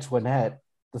Marie Antoinette,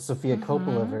 the Sofia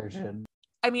Coppola version.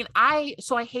 I mean, I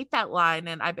hate that line,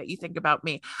 and I bet you think about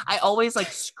me. I always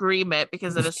like scream it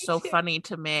because it is so funny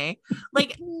to me.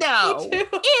 Like, no, it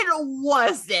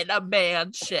wasn't a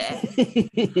mansion.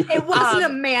 It wasn't a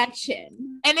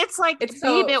mansion. And it's like, It's babe,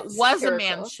 so it was a satirical.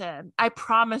 mansion. I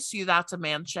promise you that's a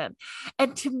mansion.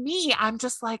 And to me, I'm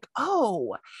just like,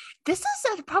 oh, this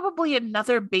is probably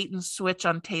another bait and switch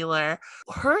on Taylor.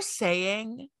 Her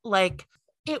saying, like,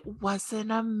 it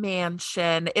wasn't a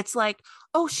mansion. It's like,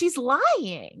 oh, she's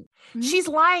lying. Mm-hmm. She's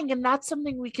lying, and that's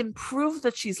something we can prove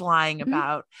that she's lying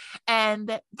about.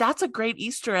 And that's a great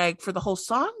Easter egg for the whole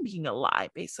song being a lie,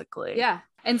 basically. Yeah.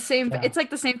 And it's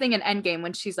like the same thing in Endgame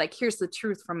when she's like, here's the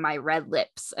truth from my red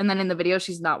lips. And then in the video,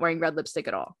 she's not wearing red lipstick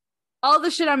at all. All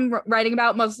the shit I'm writing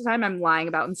about most of the time, I'm lying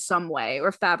about in some way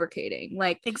or fabricating.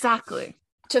 Like, exactly.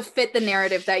 To fit the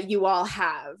narrative that you all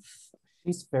have.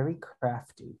 She's very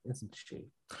crafty, isn't she?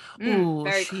 Ooh,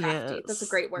 very she crafty. is. That's a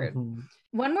great word. Mm-hmm.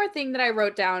 One more thing that I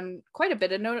wrote down quite a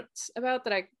bit of notes about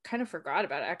that I kind of forgot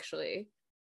about actually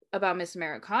about Miss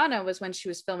Americana was when she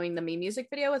was filming the Me music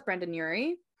video with Brendan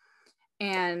Urie.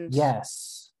 And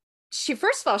yes, she,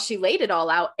 first of all, she laid it all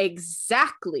out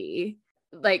exactly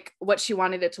like what she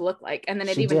wanted it to look like. And then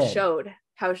it even showed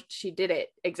how she did it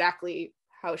exactly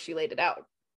how she laid it out.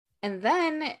 And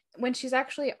then when she's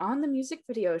actually on the music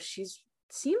video,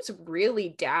 seems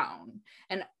really down.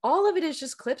 And all of it is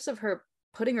just clips of her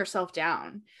putting herself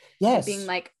down. Yes. Being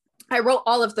like, I wrote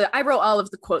all of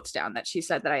the quotes down that she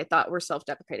said that I thought were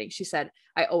self-deprecating. She said,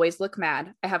 I always look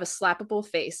mad. I have a slappable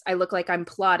face. I look like I'm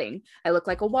plotting. I look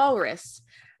like a walrus.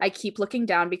 I keep looking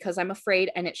down because I'm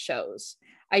afraid and it shows.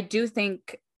 I do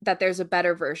think that there's a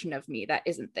better version of me that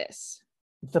isn't this.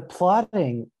 The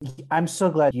plotting, I'm so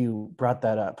glad you brought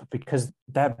that up because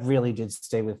that really did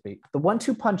stay with me. The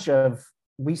 1-2 punch of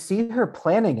we see her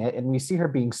planning it and we see her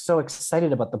being so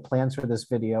excited about the plans for this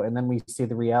video, and then we see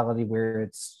the reality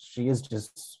where she is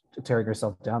just tearing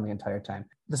herself down the entire time.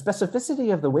 The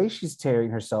specificity of the way she's tearing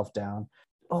herself down,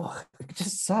 it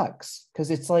just sucks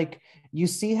because it's like you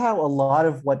see how a lot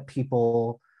of what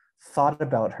people thought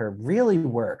about her really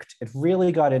worked. It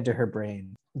really got into her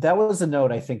brain. That was a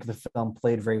note I think the film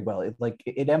played very well.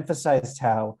 It emphasized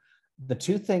how the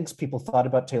two things people thought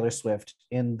about Taylor Swift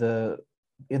in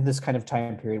this kind of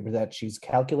time period were that she's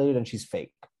calculated and she's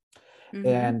fake. Mm-hmm.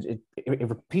 And it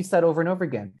repeats that over and over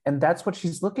again. And that's what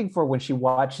she's looking for when she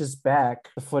watches back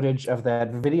the footage of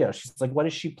that video. She's like, what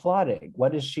is she plotting?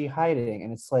 What is she hiding?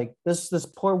 And it's like, this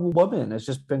poor woman has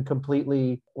just been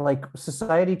completely, like,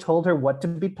 society told her what to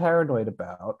be paranoid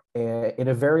about in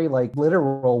a very, like,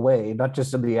 literal way, not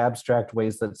just in the abstract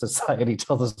ways that society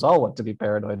tells us all what to be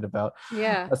paranoid about.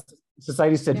 Yeah.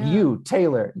 Society said, you,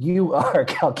 Taylor, you are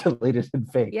calculated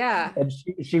and fake. Yeah. And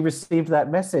she received that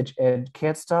message and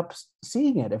can't stop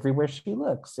seeing it everywhere she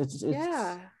looks. It's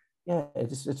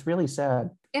really sad.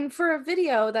 And for a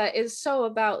video that is so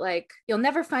about like, you'll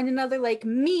never find another like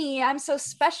me, I'm so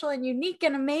special and unique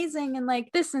and amazing and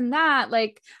like this and that,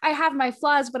 like I have my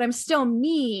flaws, but I'm still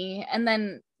me. And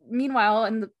then meanwhile,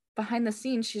 behind the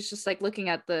scenes, she's just like looking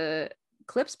at the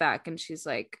clips back and she's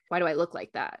like, why do I look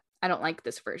like that? I don't like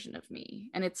this version of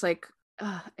me. And it's like,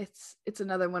 it's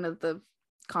another one of the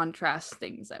contrast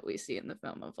things that we see in the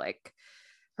film of like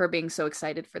her being so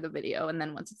excited for the video. And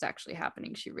then once it's actually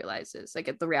happening, she realizes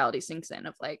like the reality sinks in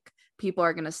of like, people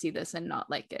are going to see this and not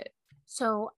like it.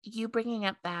 So you bringing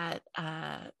up that,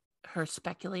 her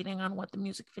speculating on what the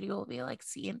music video will be like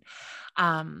scene.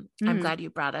 I'm glad you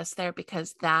brought us there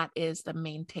because that is the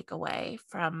main takeaway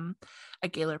from a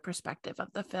Gaylor perspective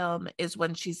of the film is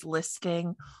when she's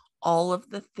listing all of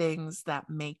the things that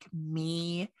make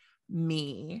me.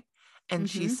 And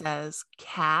she says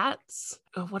cats,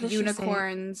 what does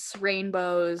unicorns, she say?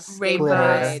 rainbows,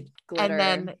 glitter. And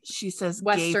then she says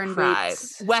Western gay pride,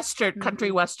 boots.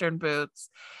 country Western boots,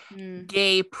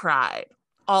 gay pride,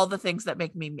 all the things that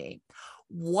make me.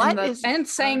 And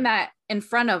saying that in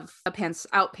front of a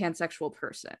pansexual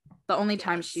person. The only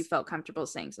time she felt comfortable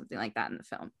saying something like that in the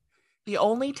film. The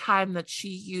only time that she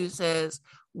uses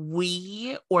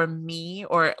we or me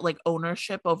or like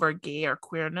ownership over gay or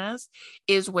queerness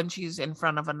is when she's in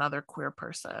front of another queer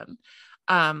person.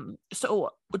 So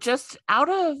just out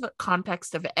of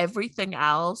context of everything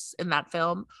else in that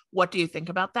film, what do you think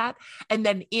about that? And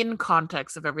then in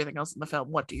context of everything else in the film,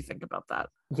 what do you think about that?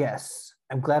 Yes,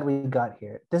 I'm glad we got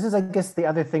here. This is, I guess, the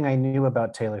other thing I knew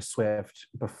about Taylor Swift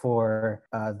before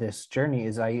this journey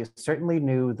is I certainly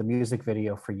knew the music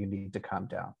video for You Need to Calm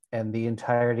Down and the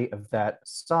entirety of that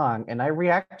song. And I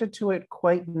reacted to it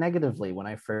quite negatively when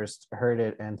I first heard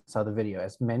it and saw the video,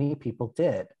 as many people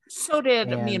did. So did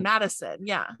me and And Madison.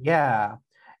 Yeah. yeah.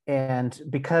 And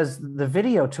because the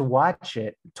video, to watch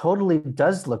it, totally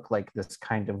does look like this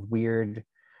kind of weird,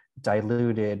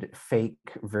 diluted, fake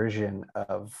version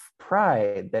of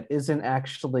pride that isn't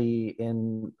actually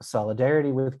in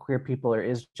solidarity with queer people or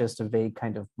is just a vague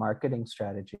kind of marketing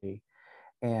strategy.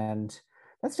 And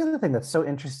that's the other thing that's so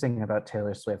interesting about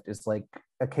Taylor Swift is like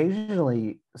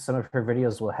occasionally some of her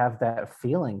videos will have that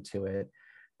feeling to it.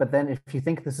 But then if you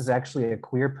think this is actually a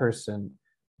queer person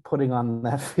putting on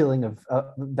that feeling of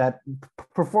that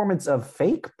performance of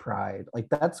fake pride, like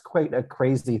that's quite a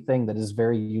crazy thing that is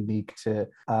very unique to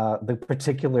the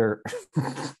particular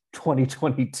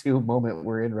 2022 moment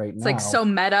we're in right now. It's like so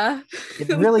meta. It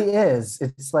really is.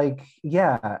 It's like,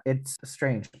 yeah, it's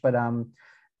strange. But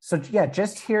so yeah,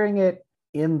 just hearing it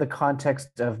in the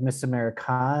context of Miss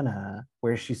Americana,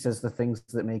 where she says the things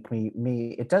that make me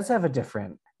me, it does have a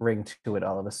different ring to it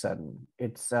all of a sudden.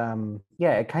 It's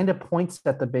yeah, it kind of points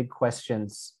at the big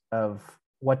questions of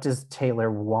what does Taylor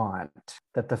want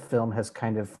that the film has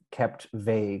kind of kept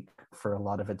vague for a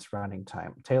lot of its running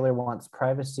time. Taylor wants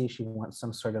privacy, she wants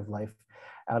some sort of life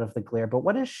out of the glare, but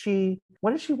what does she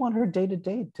want her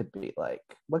day-to-day to be like?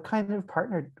 What kind of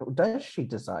partner does she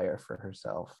desire for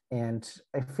herself? And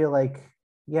I feel like,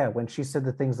 yeah, when she said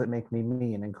the things that make me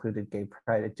me and included gay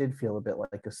pride, it did feel a bit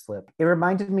like a slip. It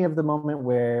reminded me of the moment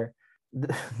where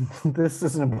this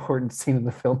is an important scene in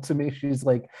the film to me. She's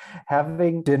like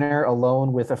having dinner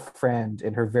alone with a friend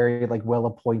in her very like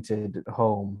well-appointed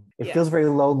home. It feels very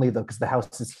lonely though, because the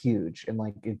house is huge and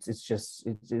like it's just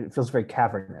it feels very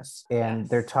cavernous. And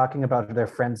they're talking about their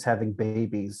friends having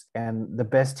babies, and the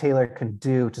best Taylor can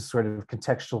do to sort of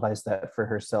contextualize that for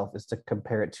herself is to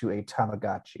compare it to a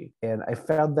Tamagotchi. And I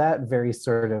found that very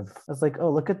sort of, I was like,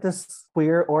 oh, look at this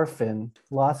queer orphan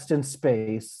lost in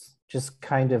space, just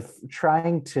kind of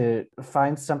trying to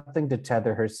find something to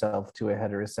tether herself to a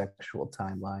heterosexual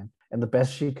timeline. And the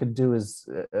best she could do is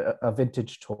a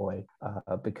vintage toy,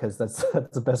 because that's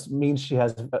the best means she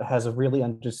has a really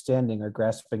understanding or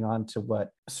grasping on to what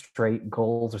straight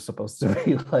goals are supposed to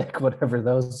be like, whatever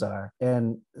those are.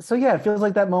 And so, yeah, it feels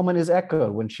like that moment is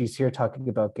echoed when she's here talking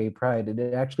about gay pride. And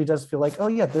it actually does feel like, oh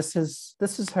yeah, this is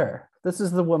her. This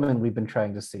is the woman we've been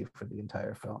trying to see for the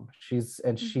entire film.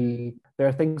 There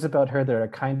are things about her that are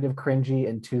kind of cringy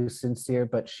and too sincere,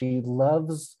 but she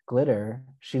loves glitter.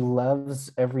 She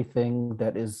loves everything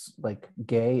that is like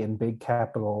gay in big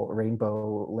capital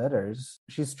rainbow letters.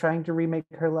 She's trying to remake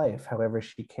her life however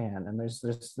she can. And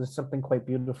there's something quite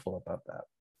beautiful about that.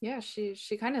 Yeah, she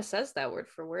kind of says that word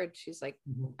for word. She's like,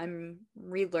 I'm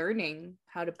relearning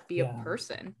how to be a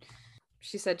person.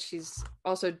 She said she's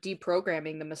also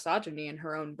deprogramming the misogyny in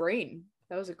her own brain.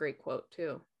 That was a great quote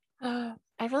too. I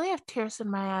really have tears in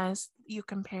my eyes, you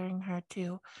comparing her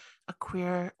to a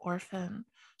queer orphan,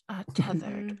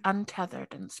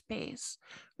 untethered in space,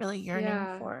 really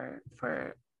yearning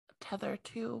for tether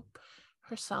to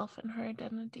herself and her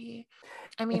identity.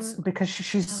 I mean, it's because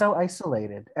she's so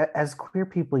isolated. As queer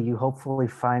people, you hopefully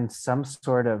find some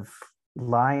sort of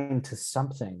line to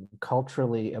something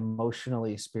culturally,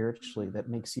 emotionally, spiritually that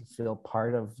makes you feel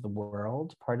part of the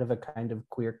world, part of a kind of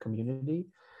queer community.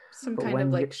 Some kind of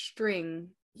like string.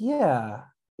 Yeah.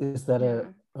 Is that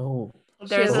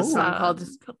there's a song called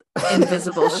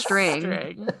Invisible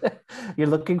String. You're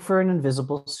looking for an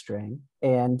invisible string.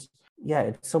 And yeah,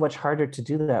 it's so much harder to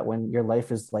do that when your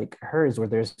life is like hers, where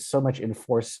there's so much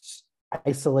enforced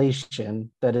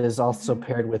isolation that is also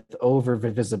paired with over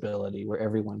visibility, where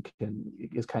everyone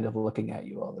is kind of looking at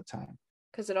you all the time.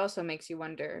 Because it also makes you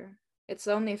wonder, it's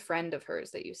the only friend of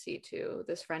hers that you see too,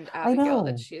 this friend Abigail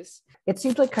that it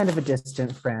seems like kind of a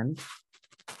distant friend,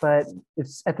 but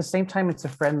it's at the same time it's a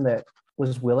friend that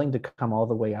was willing to come all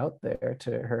the way out there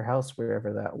to her house,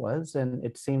 wherever that was. And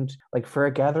it seemed like for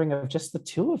a gathering of just the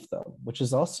two of them, which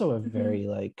is also a very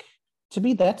like, to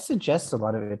me, that suggests a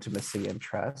lot of intimacy and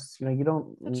trust. You know, you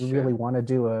don't really want to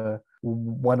do a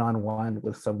one-on-one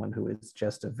with someone who is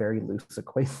just a very loose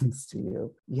acquaintance to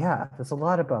you. Yeah, there's a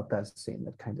lot about that scene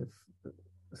that kind of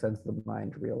sends the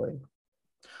mind reeling.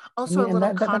 Also,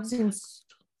 that seems.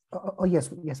 Oh yes,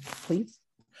 please.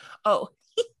 Oh,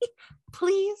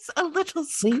 please, a little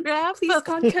scrap please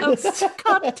of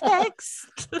context.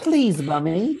 Please,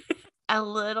 mummy. a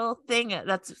little thing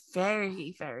that's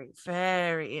very, very,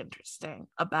 very interesting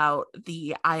about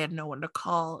the I Had No One to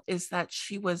Call is that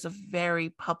she was very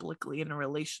publicly in a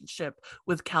relationship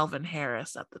with Calvin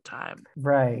Harris at the time.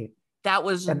 Right. That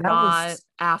was And that not was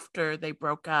after they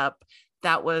broke up.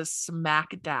 That was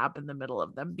smack dab in the middle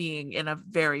of them being in a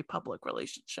very public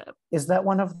relationship. Is that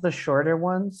one of the shorter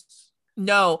ones?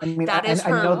 No, I mean, that is I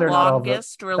her know they're not all longest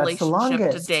that's the relationship to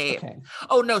longest. date. Okay.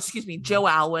 Oh, no, excuse me. Joe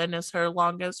Alwyn is her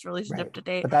longest relationship Right. to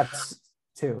date. But that's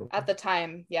two. At the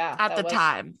time, yeah. At the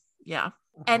time, yeah.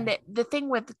 Okay. And the thing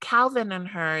with Calvin and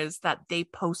her is that they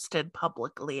posted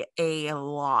publicly a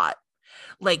lot.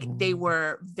 Like they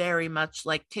were very much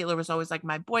like, Taylor was always like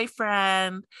my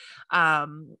boyfriend,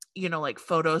 you know, like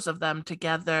photos of them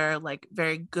together, like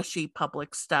very gushy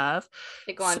public stuff.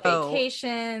 They go on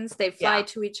vacations, they fly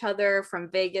to each other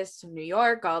from Vegas to New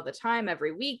York all the time,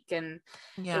 every week, and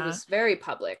it was very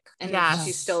public. And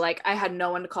she's still like, I had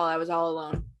no one to call, I was all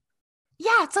alone.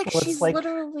 Yeah, it's like, Well, she's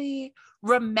literally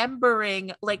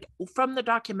remembering, like from the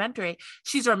documentary,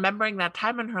 she's remembering that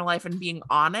time in her life and being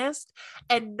honest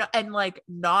and like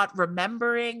not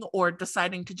remembering or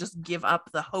deciding to just give up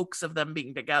the hoax of them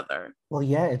being together. Well,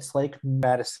 yeah, it's like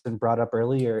Madison brought up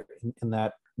earlier in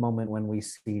that moment when we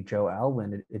see Joe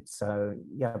Alwyn. It's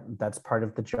that's part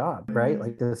of the job, right?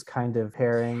 Like this kind of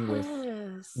pairing with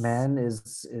men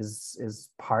is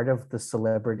part of the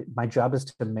celebrity. My job is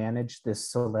to manage this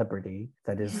celebrity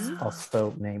that is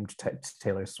also named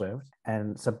Taylor Swift,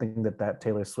 and something that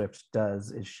Taylor Swift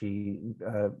does is she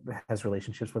has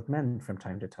relationships with men from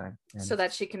time to time, so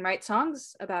that she can write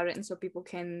songs about it, and so people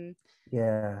can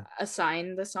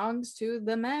assign the songs to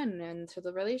the men and to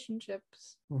the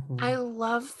relationships. I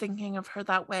love thinking of her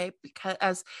that way,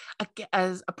 because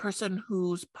as a person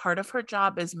whose part of her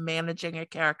job is managing a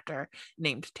character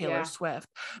named Taylor Swift,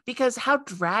 because how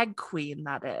drag queen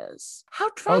that is. How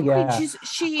drag queen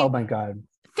she oh my god.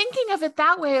 Thinking of it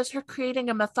that way as her creating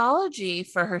a mythology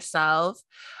for herself,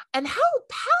 and how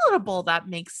palatable that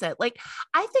makes it. Like,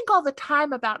 I think all the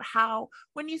time about how,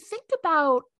 when you think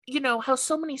about, you know, how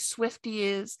so many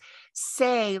Swifties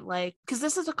say, like, because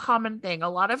this is a common thing, a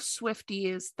lot of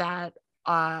Swifties that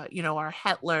you know, are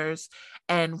Hetlers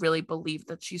and really believe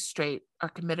that she's straight, are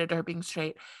committed to her being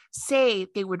straight, say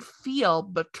they would feel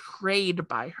betrayed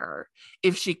by her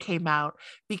if she came out,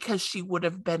 because she would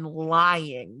have been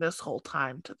lying this whole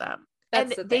time to them.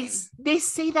 That's and the they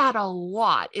say that a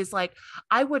lot, is like,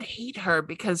 I would hate her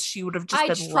because she would have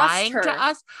just been lying to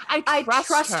us. I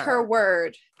trust her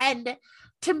word. And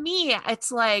to me,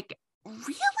 it's like, really,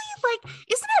 like,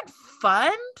 isn't it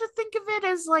fun to think of it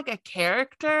as like a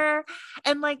character?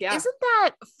 And like, isn't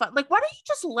that fun? Like, why don't you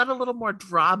just let a little more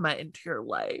drama into your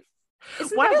life?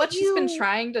 Isn't that what she's been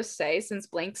trying to say since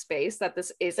Blank Space, that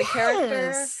this is a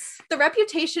character? The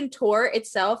Reputation tour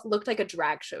itself looked like a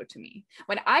drag show to me.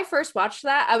 When I first watched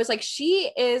that, I was like,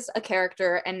 she is a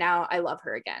character, and now I love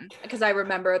her again, because I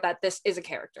remember that this is a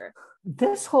character.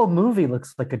 This whole movie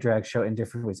looks like a drag show in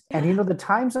different ways. And you know, the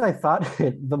times I thought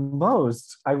it the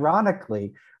most,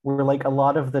 ironically, were like a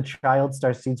lot of the child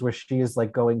star scenes where she is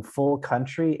like going full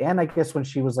country. And I guess when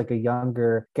she was like a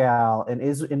younger gal and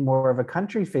is in more of a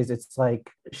country phase, it's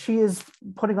like she is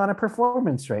putting on a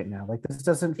performance right now. Like, this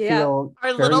doesn't feel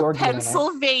our very little organic.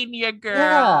 Pennsylvania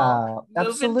girl. Yeah,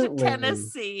 moving absolutely. to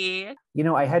Tennessee. You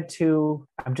know,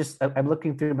 I'm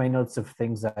looking through my notes of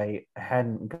things I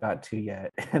hadn't got to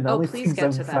yet. And the only things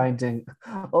I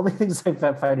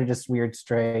find are just weird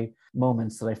stray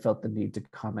moments that I felt the need to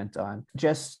comment on.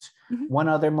 Just one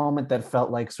other moment that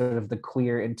felt like sort of the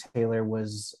queer in Taylor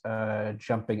was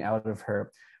jumping out of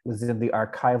her was in the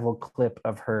archival clip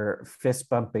of her fist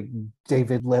bumping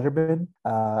David Letterman,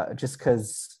 just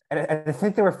because I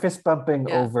think they were fist bumping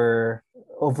over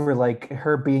like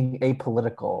her being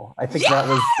apolitical. I think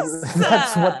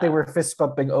that's what they were fist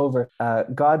bumping over.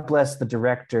 God bless the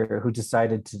director who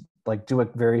decided to like do a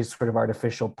very sort of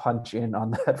artificial punch in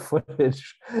on that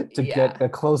footage to get a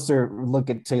closer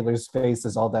look at Taylor's face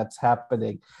as all that's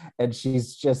happening, and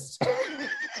she's just.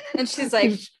 And she's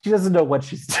like, she doesn't know what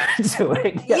she's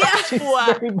doing. She's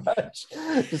very much.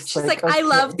 She's like, okay. I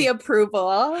love the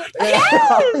approval.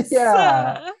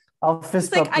 Yeah. I'll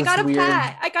fist bump I got a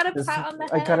pat. I got a pat on the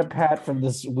head. I got a pat from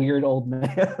this weird old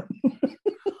man.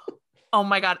 Oh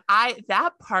my god,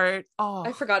 that part. Oh,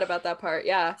 I forgot about that part.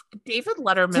 Yeah, David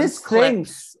Letterman's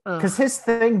clips, because his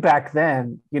thing back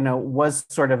then, you know, was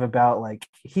sort of about like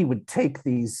he would take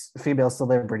these female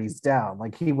celebrities down.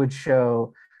 Like he would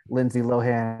show, Lindsay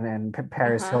Lohan and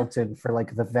Paris Hilton for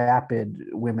like the vapid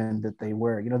women that they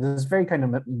were. There's very kind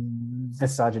of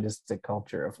misogynistic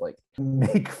culture of like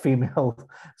make female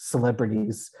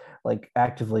celebrities like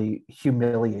actively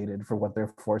humiliated for what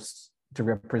they're forced to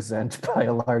represent by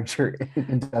a larger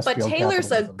industrial. But Taylor's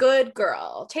capitalism. a good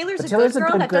girl. Taylor's a Taylor's good a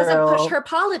girl good that doesn't girl. push her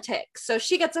politics, so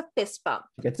she gets a fist bump.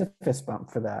 She gets a fist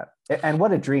bump for that. And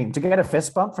what a dream to get a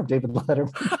fist bump from David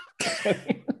Letterman.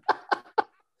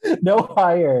 no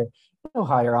higher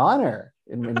honor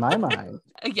in my mind.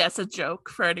 Yes, a joke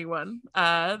for anyone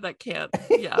that can't.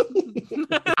 Yeah.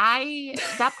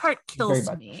 That part kills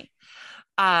me.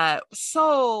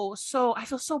 So I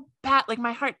feel so bad. Like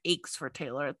my heart aches for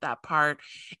Taylor at that part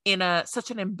in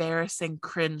such an embarrassing,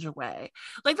 cringe way.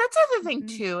 Like that's the other thing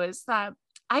too, is that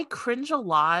I cringe a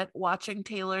lot watching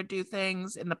Taylor do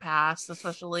things in the past,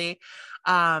 especially.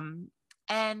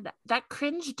 And that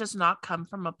cringe does not come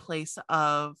from a place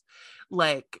of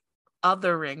like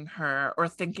othering her or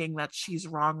thinking that she's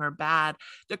wrong or bad.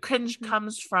 The cringe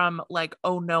comes from like,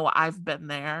 oh no, I've been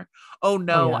there. Oh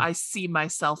no, I see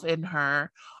myself in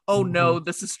her. Oh no,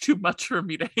 this is too much for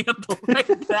me to handle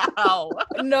right now.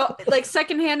 No, like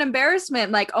secondhand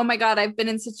embarrassment. Like, oh my God, I've been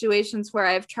in situations where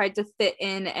I've tried to fit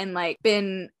in and like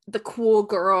been the cool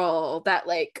girl that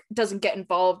like doesn't get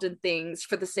involved in things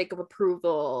for the sake of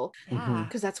approval. Yeah.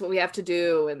 Because that's what we have to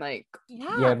do. And like,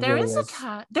 there's a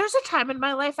time in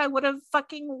my life I would have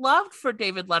fucking loved for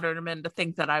David Letterman to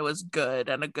think that I was good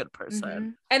and a good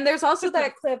person. And there's also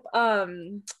that clip,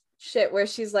 where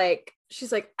she's like,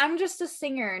 I'm just a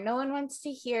singer. No one wants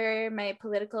to hear my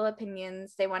political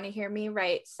opinions. They want to hear me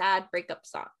write sad breakup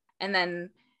song. And then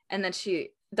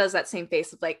she does that same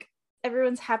face of like,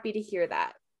 everyone's happy to hear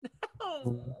that.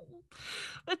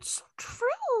 It's true.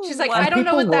 She's like, I don't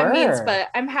know what that means, but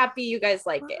I'm happy you guys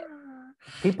like it.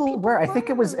 People were. I think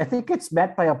it's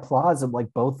met by applause in like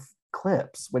both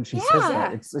clips when she says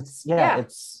that.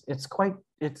 It's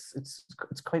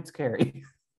quite scary.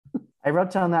 I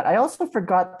wrote down that. I also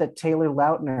forgot that Taylor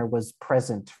Lautner was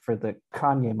present for the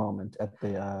Kanye moment at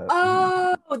the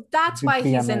that's why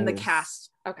he's in the VMAs.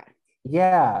 cast. Okay.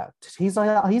 Yeah, he's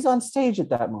on stage at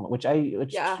that moment, which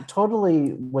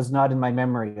totally was not in my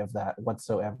memory of that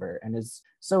whatsoever, and is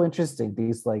so interesting.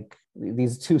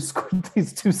 These two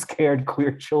scared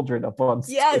queer children up on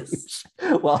stage. Yes.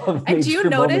 While a major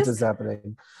moment is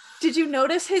happening. Did you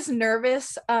notice his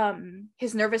nervous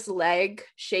leg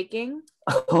shaking?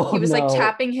 He was like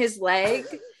tapping his leg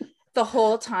the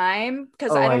whole time,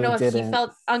 because I don't know if he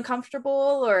felt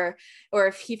uncomfortable or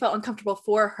if he felt uncomfortable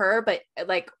for her, but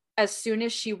like as soon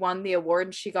as she won the award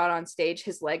and she got on stage,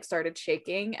 his leg started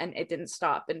shaking and it didn't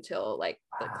stop until like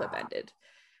the clip ended.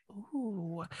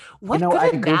 Ooh, what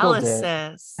good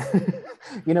analysis. I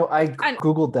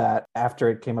Googled that after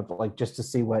it came up, like just to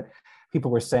see what people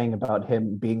were saying about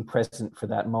him being present for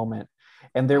that moment.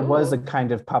 And there was a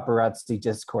kind of paparazzi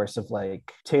discourse of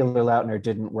like, Taylor Lautner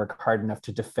didn't work hard enough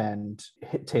to defend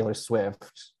Taylor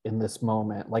Swift in this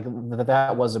moment. Like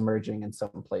that was emerging in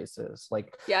some places.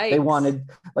 Like they wanted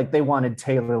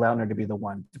Taylor Lautner to be the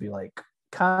one to be like,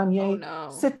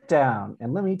 Kanye, sit down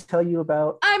and let me tell you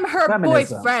about I'm her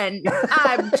feminism. Boyfriend.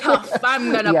 I'm tough.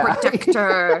 I'm gonna protect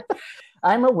her.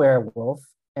 I'm a werewolf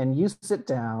and you sit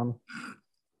down.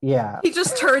 Yeah. He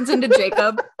just turns into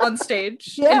Jacob on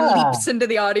stage and leaps into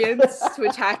the audience to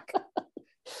attack.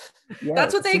 Yeah,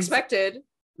 that's what they expected.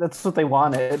 That's what they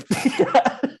wanted.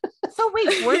 So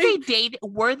wait,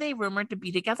 were they rumored to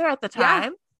be together at the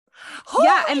time?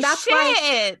 Yeah, and that's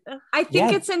why I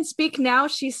think it's in Speak Now.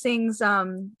 She sings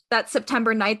that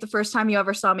September night, the first time you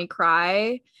ever saw me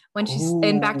cry, when she's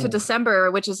in Back to December,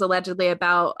 which is allegedly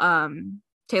about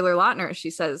Taylor Lautner. She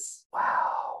says,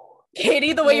 "Wow,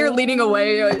 Katie, the way you're leaning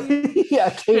away." Yeah,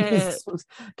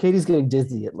 Katie's getting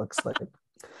dizzy, it looks like.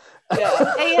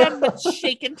 I am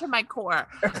shaken to my core.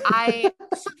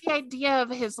 So the idea of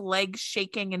his legs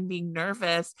shaking and being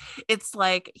nervous, it's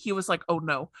like he was like, oh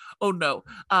no. Okay,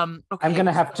 I'm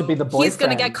gonna have to be the boyfriend. He's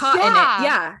gonna get caught in it.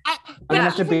 Yeah. I'm gonna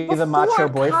have to be the macho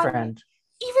boyfriend.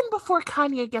 Even before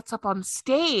Kanye gets up on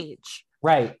stage.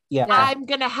 Right. Yeah. I'm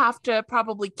gonna have to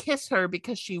probably kiss her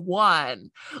because she won.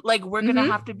 Like we're gonna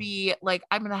have to be like,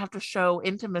 I'm gonna have to show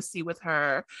intimacy with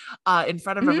her in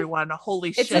front of everyone.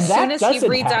 Holy shit. As soon as he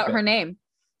reads out her name.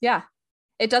 Yeah.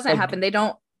 It doesn't happen. They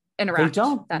don't interact.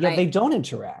 They don't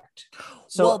interact.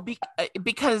 So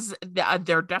because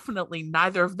they're definitely,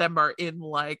 neither of them are in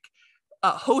like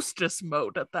hostess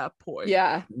mode at that point.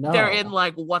 Yeah. No. They're in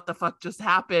like, what the fuck just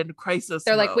happened? Crisis.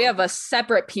 They're like, mode. we have a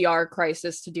separate PR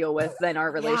crisis to deal with than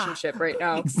our relationship right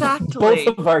now. Exactly.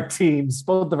 Both of our teams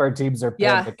are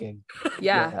Yeah. panicking.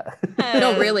 Yeah.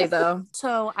 No, really though.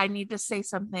 So I need to say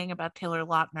something about Taylor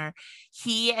Lautner.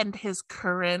 He and his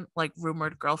current like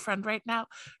rumored girlfriend right now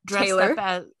dressed Taylor? up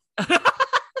as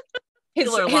His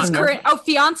Taylor Lautner. current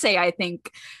fiance, I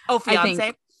think.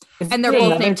 fiance. And they're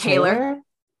both named Taylor.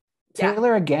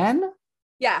 Taylor again?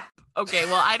 Yeah. Okay,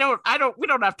 well, we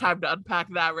don't have time to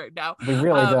unpack that right now. We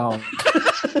really don't.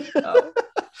 Oh.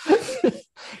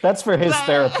 That's for his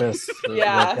therapist.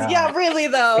 Yeah, really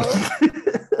though.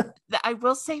 I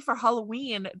will say for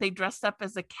Halloween, they dressed up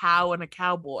as a cow and a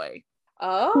cowboy.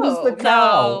 Oh. Who's the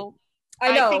cow?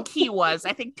 I know. I think he was.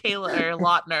 I think Taylor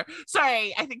Lautner.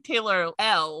 Sorry, I think Taylor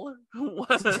L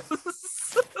was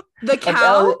the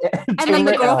cow. And then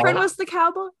the Taylor girlfriend L. was the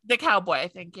cowboy? the cowboy, I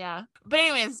think, yeah. But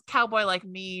anyways, cowboy like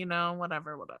me,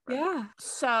 whatever. Yeah.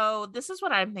 So this is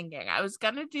what I'm thinking. I was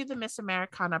gonna do the Miss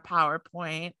Americana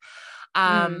PowerPoint.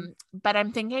 But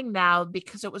I'm thinking now,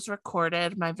 because it was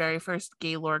recorded, my very first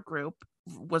Gaylord group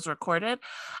was recorded,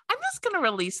 I'm just gonna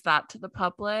release that to the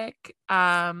public.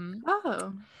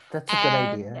 Oh. That's a good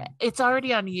idea. It's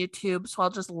already on YouTube, so I'll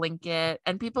just link it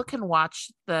and people can watch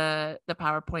the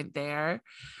PowerPoint there.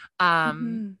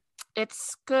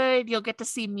 It's good. You'll get to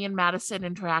see me and Madison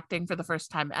interacting for the first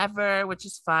time ever, which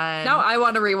is fun. No, I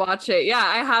want to rewatch it. Yeah,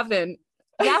 I haven't.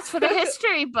 Yes, for the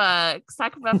history books.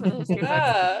 Talk about for the history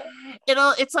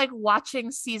books. It's like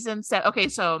watching season 7. Okay,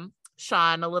 so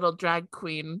Sean, a little drag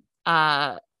queen,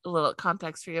 a little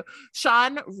context for you.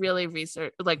 Sean really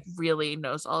really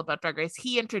knows all about Drag Race.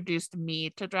 He introduced me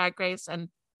to Drag Race and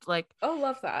like, oh,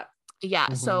 love that.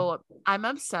 Yeah, so I'm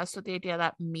obsessed with the idea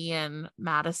that me and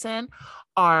Madison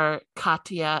are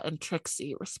Katya and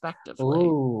Trixie, respectively.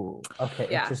 Ooh, okay,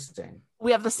 interesting.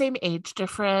 We have the same age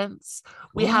difference.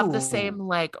 We have the same,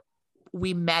 like,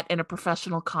 we met in a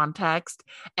professional context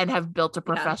and have built a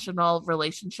professional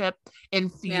relationship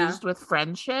infused with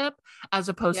friendship, as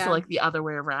opposed to like the other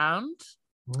way around.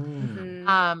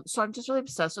 So I'm just really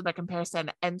obsessed with that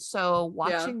comparison. And so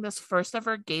watching this first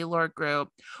ever Gaylord group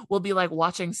will be like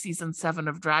watching season 7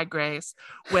 of Drag Race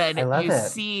when you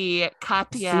see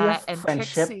Katya and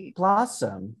Trixie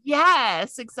blossom.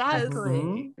 Yes,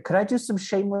 exactly. Could I do some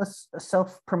shameless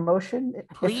self-promotion?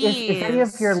 Please. If any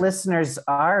of your listeners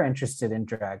are interested in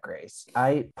Drag Race,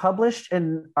 I published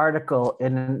an article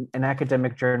in an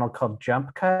academic journal called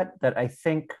Jump Cut that I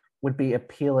think would be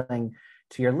appealing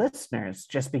to your listeners,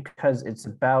 just because it's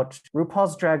about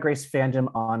RuPaul's Drag Race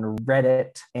fandom on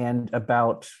Reddit and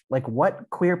about like what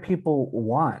queer people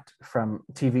want from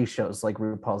TV shows like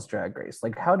RuPaul's Drag Race.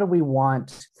 Like, how do we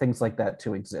want things like that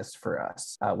to exist for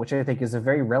us? Which I think is a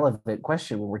very relevant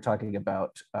question when we're talking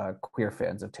about queer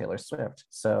fans of Taylor Swift.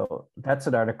 So that's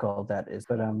an article that is,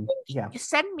 but yeah. You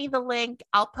send me the link.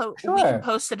 I'll post. Sure. We can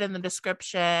post it in the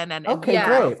description and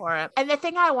great for it. And the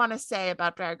thing I want to say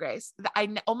about Drag Race, I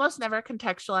almost never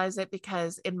contextualize it,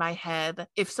 because in my head,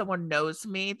 if someone knows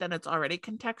me, then it's already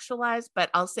contextualized,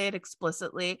 but I'll say it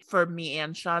explicitly for me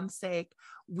and Sean's sake.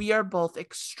 We are both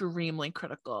extremely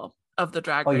critical of the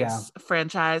Drag Race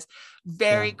franchise,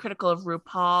 very critical of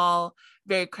RuPaul,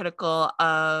 very critical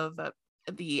of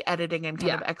the editing and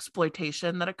kind of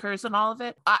exploitation that occurs in all of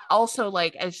it. I also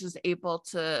like is just able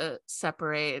to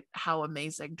separate how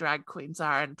amazing drag queens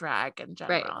are and drag in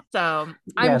general. Right. So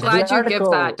I'm glad you give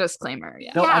that disclaimer.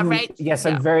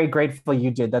 I'm very grateful you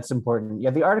did. That's important.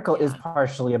 Yeah, the article is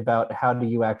partially about how do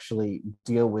you actually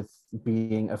deal with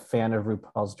being a fan of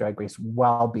RuPaul's Drag Race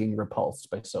while being repulsed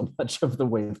by so much of the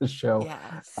way the show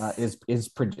is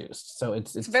produced. So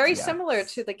it's very similar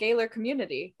to the Gaylor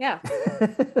community. Yeah.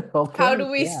 Okay. How do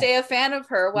we stay a fan of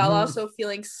her while also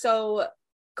feeling so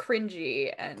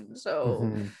cringy and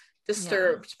so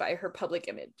disturbed by her public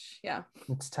image? Yeah.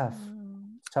 It's tough.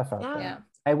 It's tough out there. Yeah.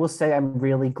 I will say I'm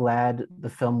really glad the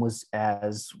film was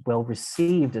as well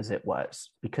received as it was,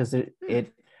 because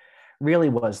it really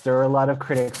was. There are a lot of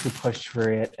critics who pushed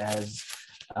for it as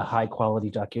a high quality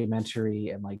documentary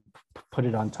and like put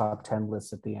it on top 10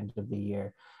 lists at the end of the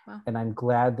year. Wow. And I'm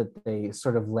glad that they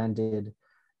sort of lended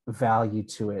value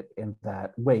to it in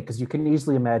that way, because you can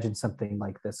easily imagine something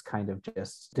like this kind of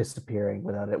just disappearing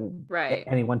without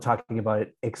anyone talking about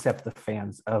it except the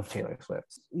fans of Taylor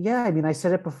Swift. Yeah, I mean, I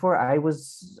said it before, I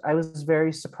was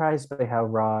very surprised by how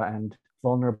raw and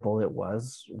vulnerable it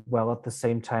was, while at the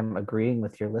same time agreeing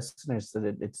with your listeners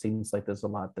that it seems like there's a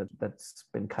lot that's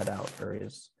been cut out or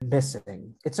is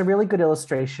missing. It's a really good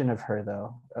illustration of her,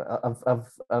 though,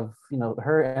 of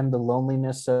her and the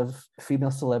loneliness of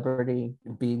female celebrity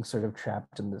being sort of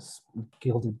trapped in this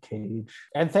gilded cage.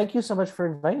 And thank you so much for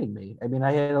inviting me. I mean,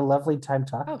 I had a lovely time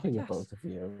talking with both of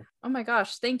you. Oh my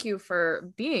gosh, thank you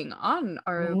for being on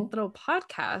our little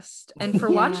podcast and for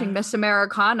Yeah. watching Miss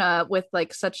Americana with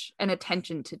like such an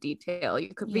attention to detail.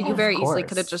 You very easily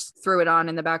could have just threw it on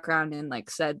in the background and like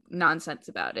said nonsense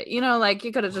about it. Like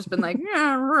you could have just been like,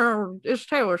 yeah, it's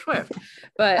Taylor Swift.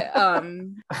 But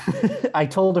I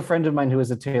told a friend of mine who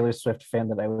is a Taylor Swift fan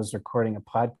that I was recording a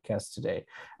podcast today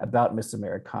about Miss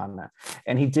Americana,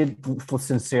 and he did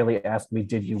sincerely ask me,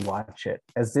 did you watch it?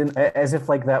 As if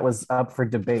like that was up for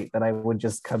debate, that I would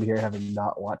just come here having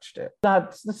not watched it.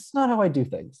 That's not how I do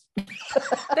things.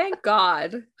 Thank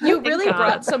God. You really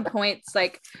brought some points.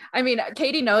 Like, I mean,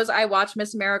 Katie knows I watch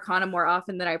Miss Americana more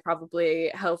often than I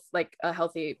probably a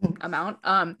healthy amount.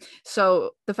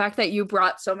 So the fact that you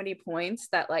brought so many points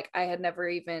that like I had never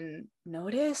even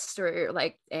noticed or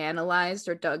like analyzed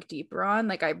or dug deeper on,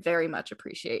 like I very much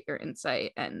appreciate your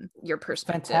insight and your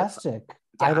perspective. Fantastic.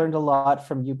 Yeah. I learned a lot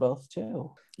from you both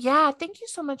too. Yeah, thank you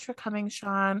so much for coming,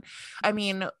 Sean. I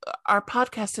mean, our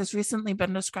podcast has recently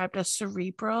been described as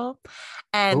cerebral,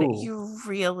 and you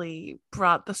really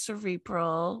brought the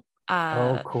cerebral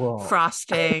cool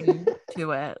frosting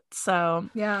to it. So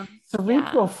yeah,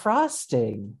 cerebral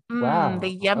frosting. Wow,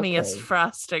 the yummiest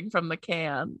frosting from the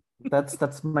can.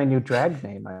 That's my new drag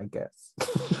name, I guess.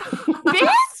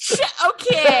 Bitch.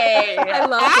 Okay, I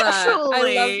love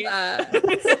that.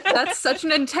 That's such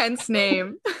an intense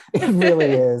name. It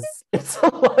really is. It's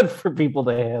a lot for people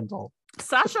to handle.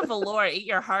 Sasha Velour, eat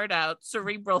your heart out.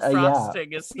 Cerebral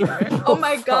frosting is here. Oh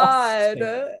my God.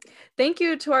 Thank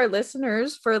you to our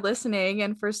listeners for listening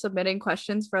and for submitting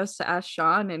questions for us to ask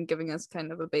Sean and giving us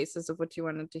kind of a basis of what you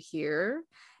wanted to hear.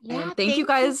 Yeah, and thank you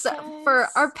guys for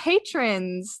our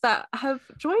patrons that have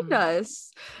joined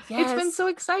us. Yes. It's been so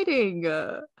exciting.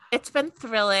 It's been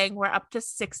thrilling. We're up to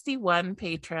 61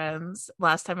 patrons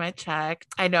last time I checked.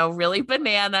 I know, really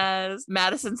bananas.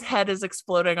 Madison's head is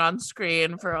exploding on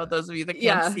screen for all those of you that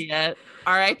can't see it.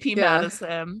 R.I.P.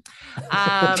 Madison.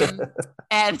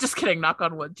 And just kidding, knock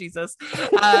on wood, Jesus.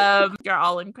 You're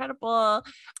all incredible.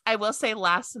 I will say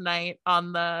last night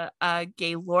on the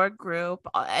gay lore group,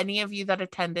 any of you that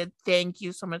attended, thank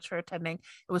you so much for attending.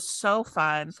 It was so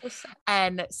fun.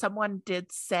 And someone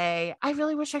did say, I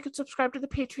really wish I could subscribe to the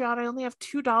Patreon. I only have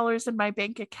 $2 in my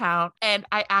bank account. And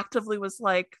I actively was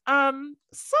like,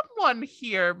 someone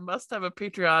here must have a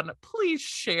Patreon. Please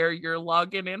share your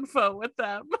login info with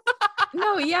them.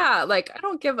 No, yeah, like I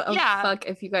don't give a fuck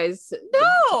if you guys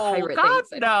pirate God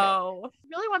things. No. If you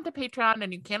really want the Patreon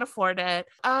and you can't afford it,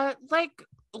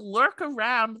 lurk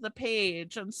around the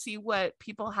page and see what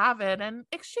people have it and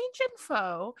exchange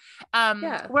info.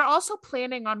 We're also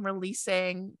planning on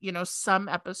releasing, some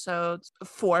episodes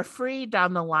for free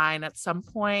down the line at some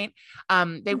point.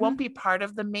 They won't be part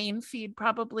of the main feed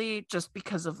probably just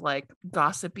because of like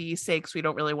gossipy sakes. We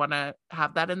don't really want to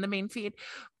have that in the main feed,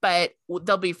 but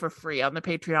they'll be for free on the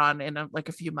Patreon in a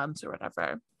few months or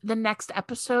whatever. The next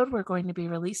episode we're going to be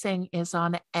releasing is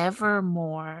on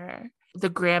Evermore. The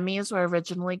Grammys were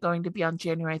originally going to be on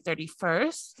January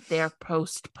 31st. They're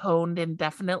postponed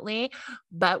indefinitely,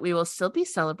 but we will still be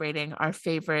celebrating our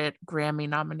favorite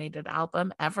Grammy-nominated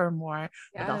album, Evermore,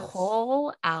 with a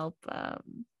whole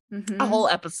album. A whole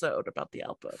episode about the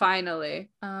album. Finally.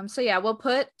 We'll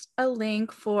put a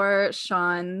link for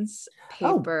Sean's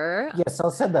paper. Yes,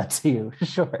 I'll send that to you.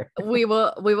 Sure. We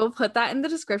will put that in the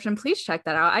description. Please check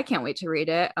that out. I can't wait to read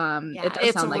it. It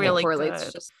does sound like really it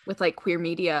correlates just with like queer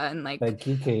media and like thank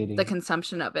you, Katie. The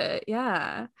consumption of it.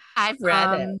 Yeah. I've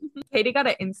read it. Katie got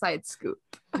an inside scoop.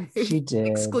 She did.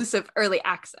 Exclusive early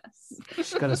access.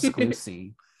 She got a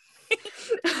Sclusy.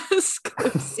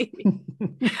 Sclusy.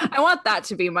 I want that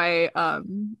to be my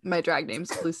my drag name,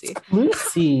 Sclusy.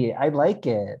 Sclusy, I like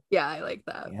it. Yeah, I like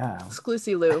that. Yeah,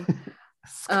 Sclusy Lou.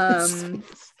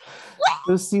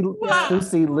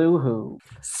 Sclusy Lou who.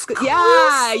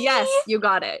 Yeah, yes, you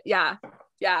got it. Yeah.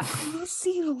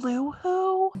 Sclusy Lou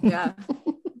who. Yeah.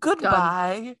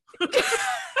 Goodbye.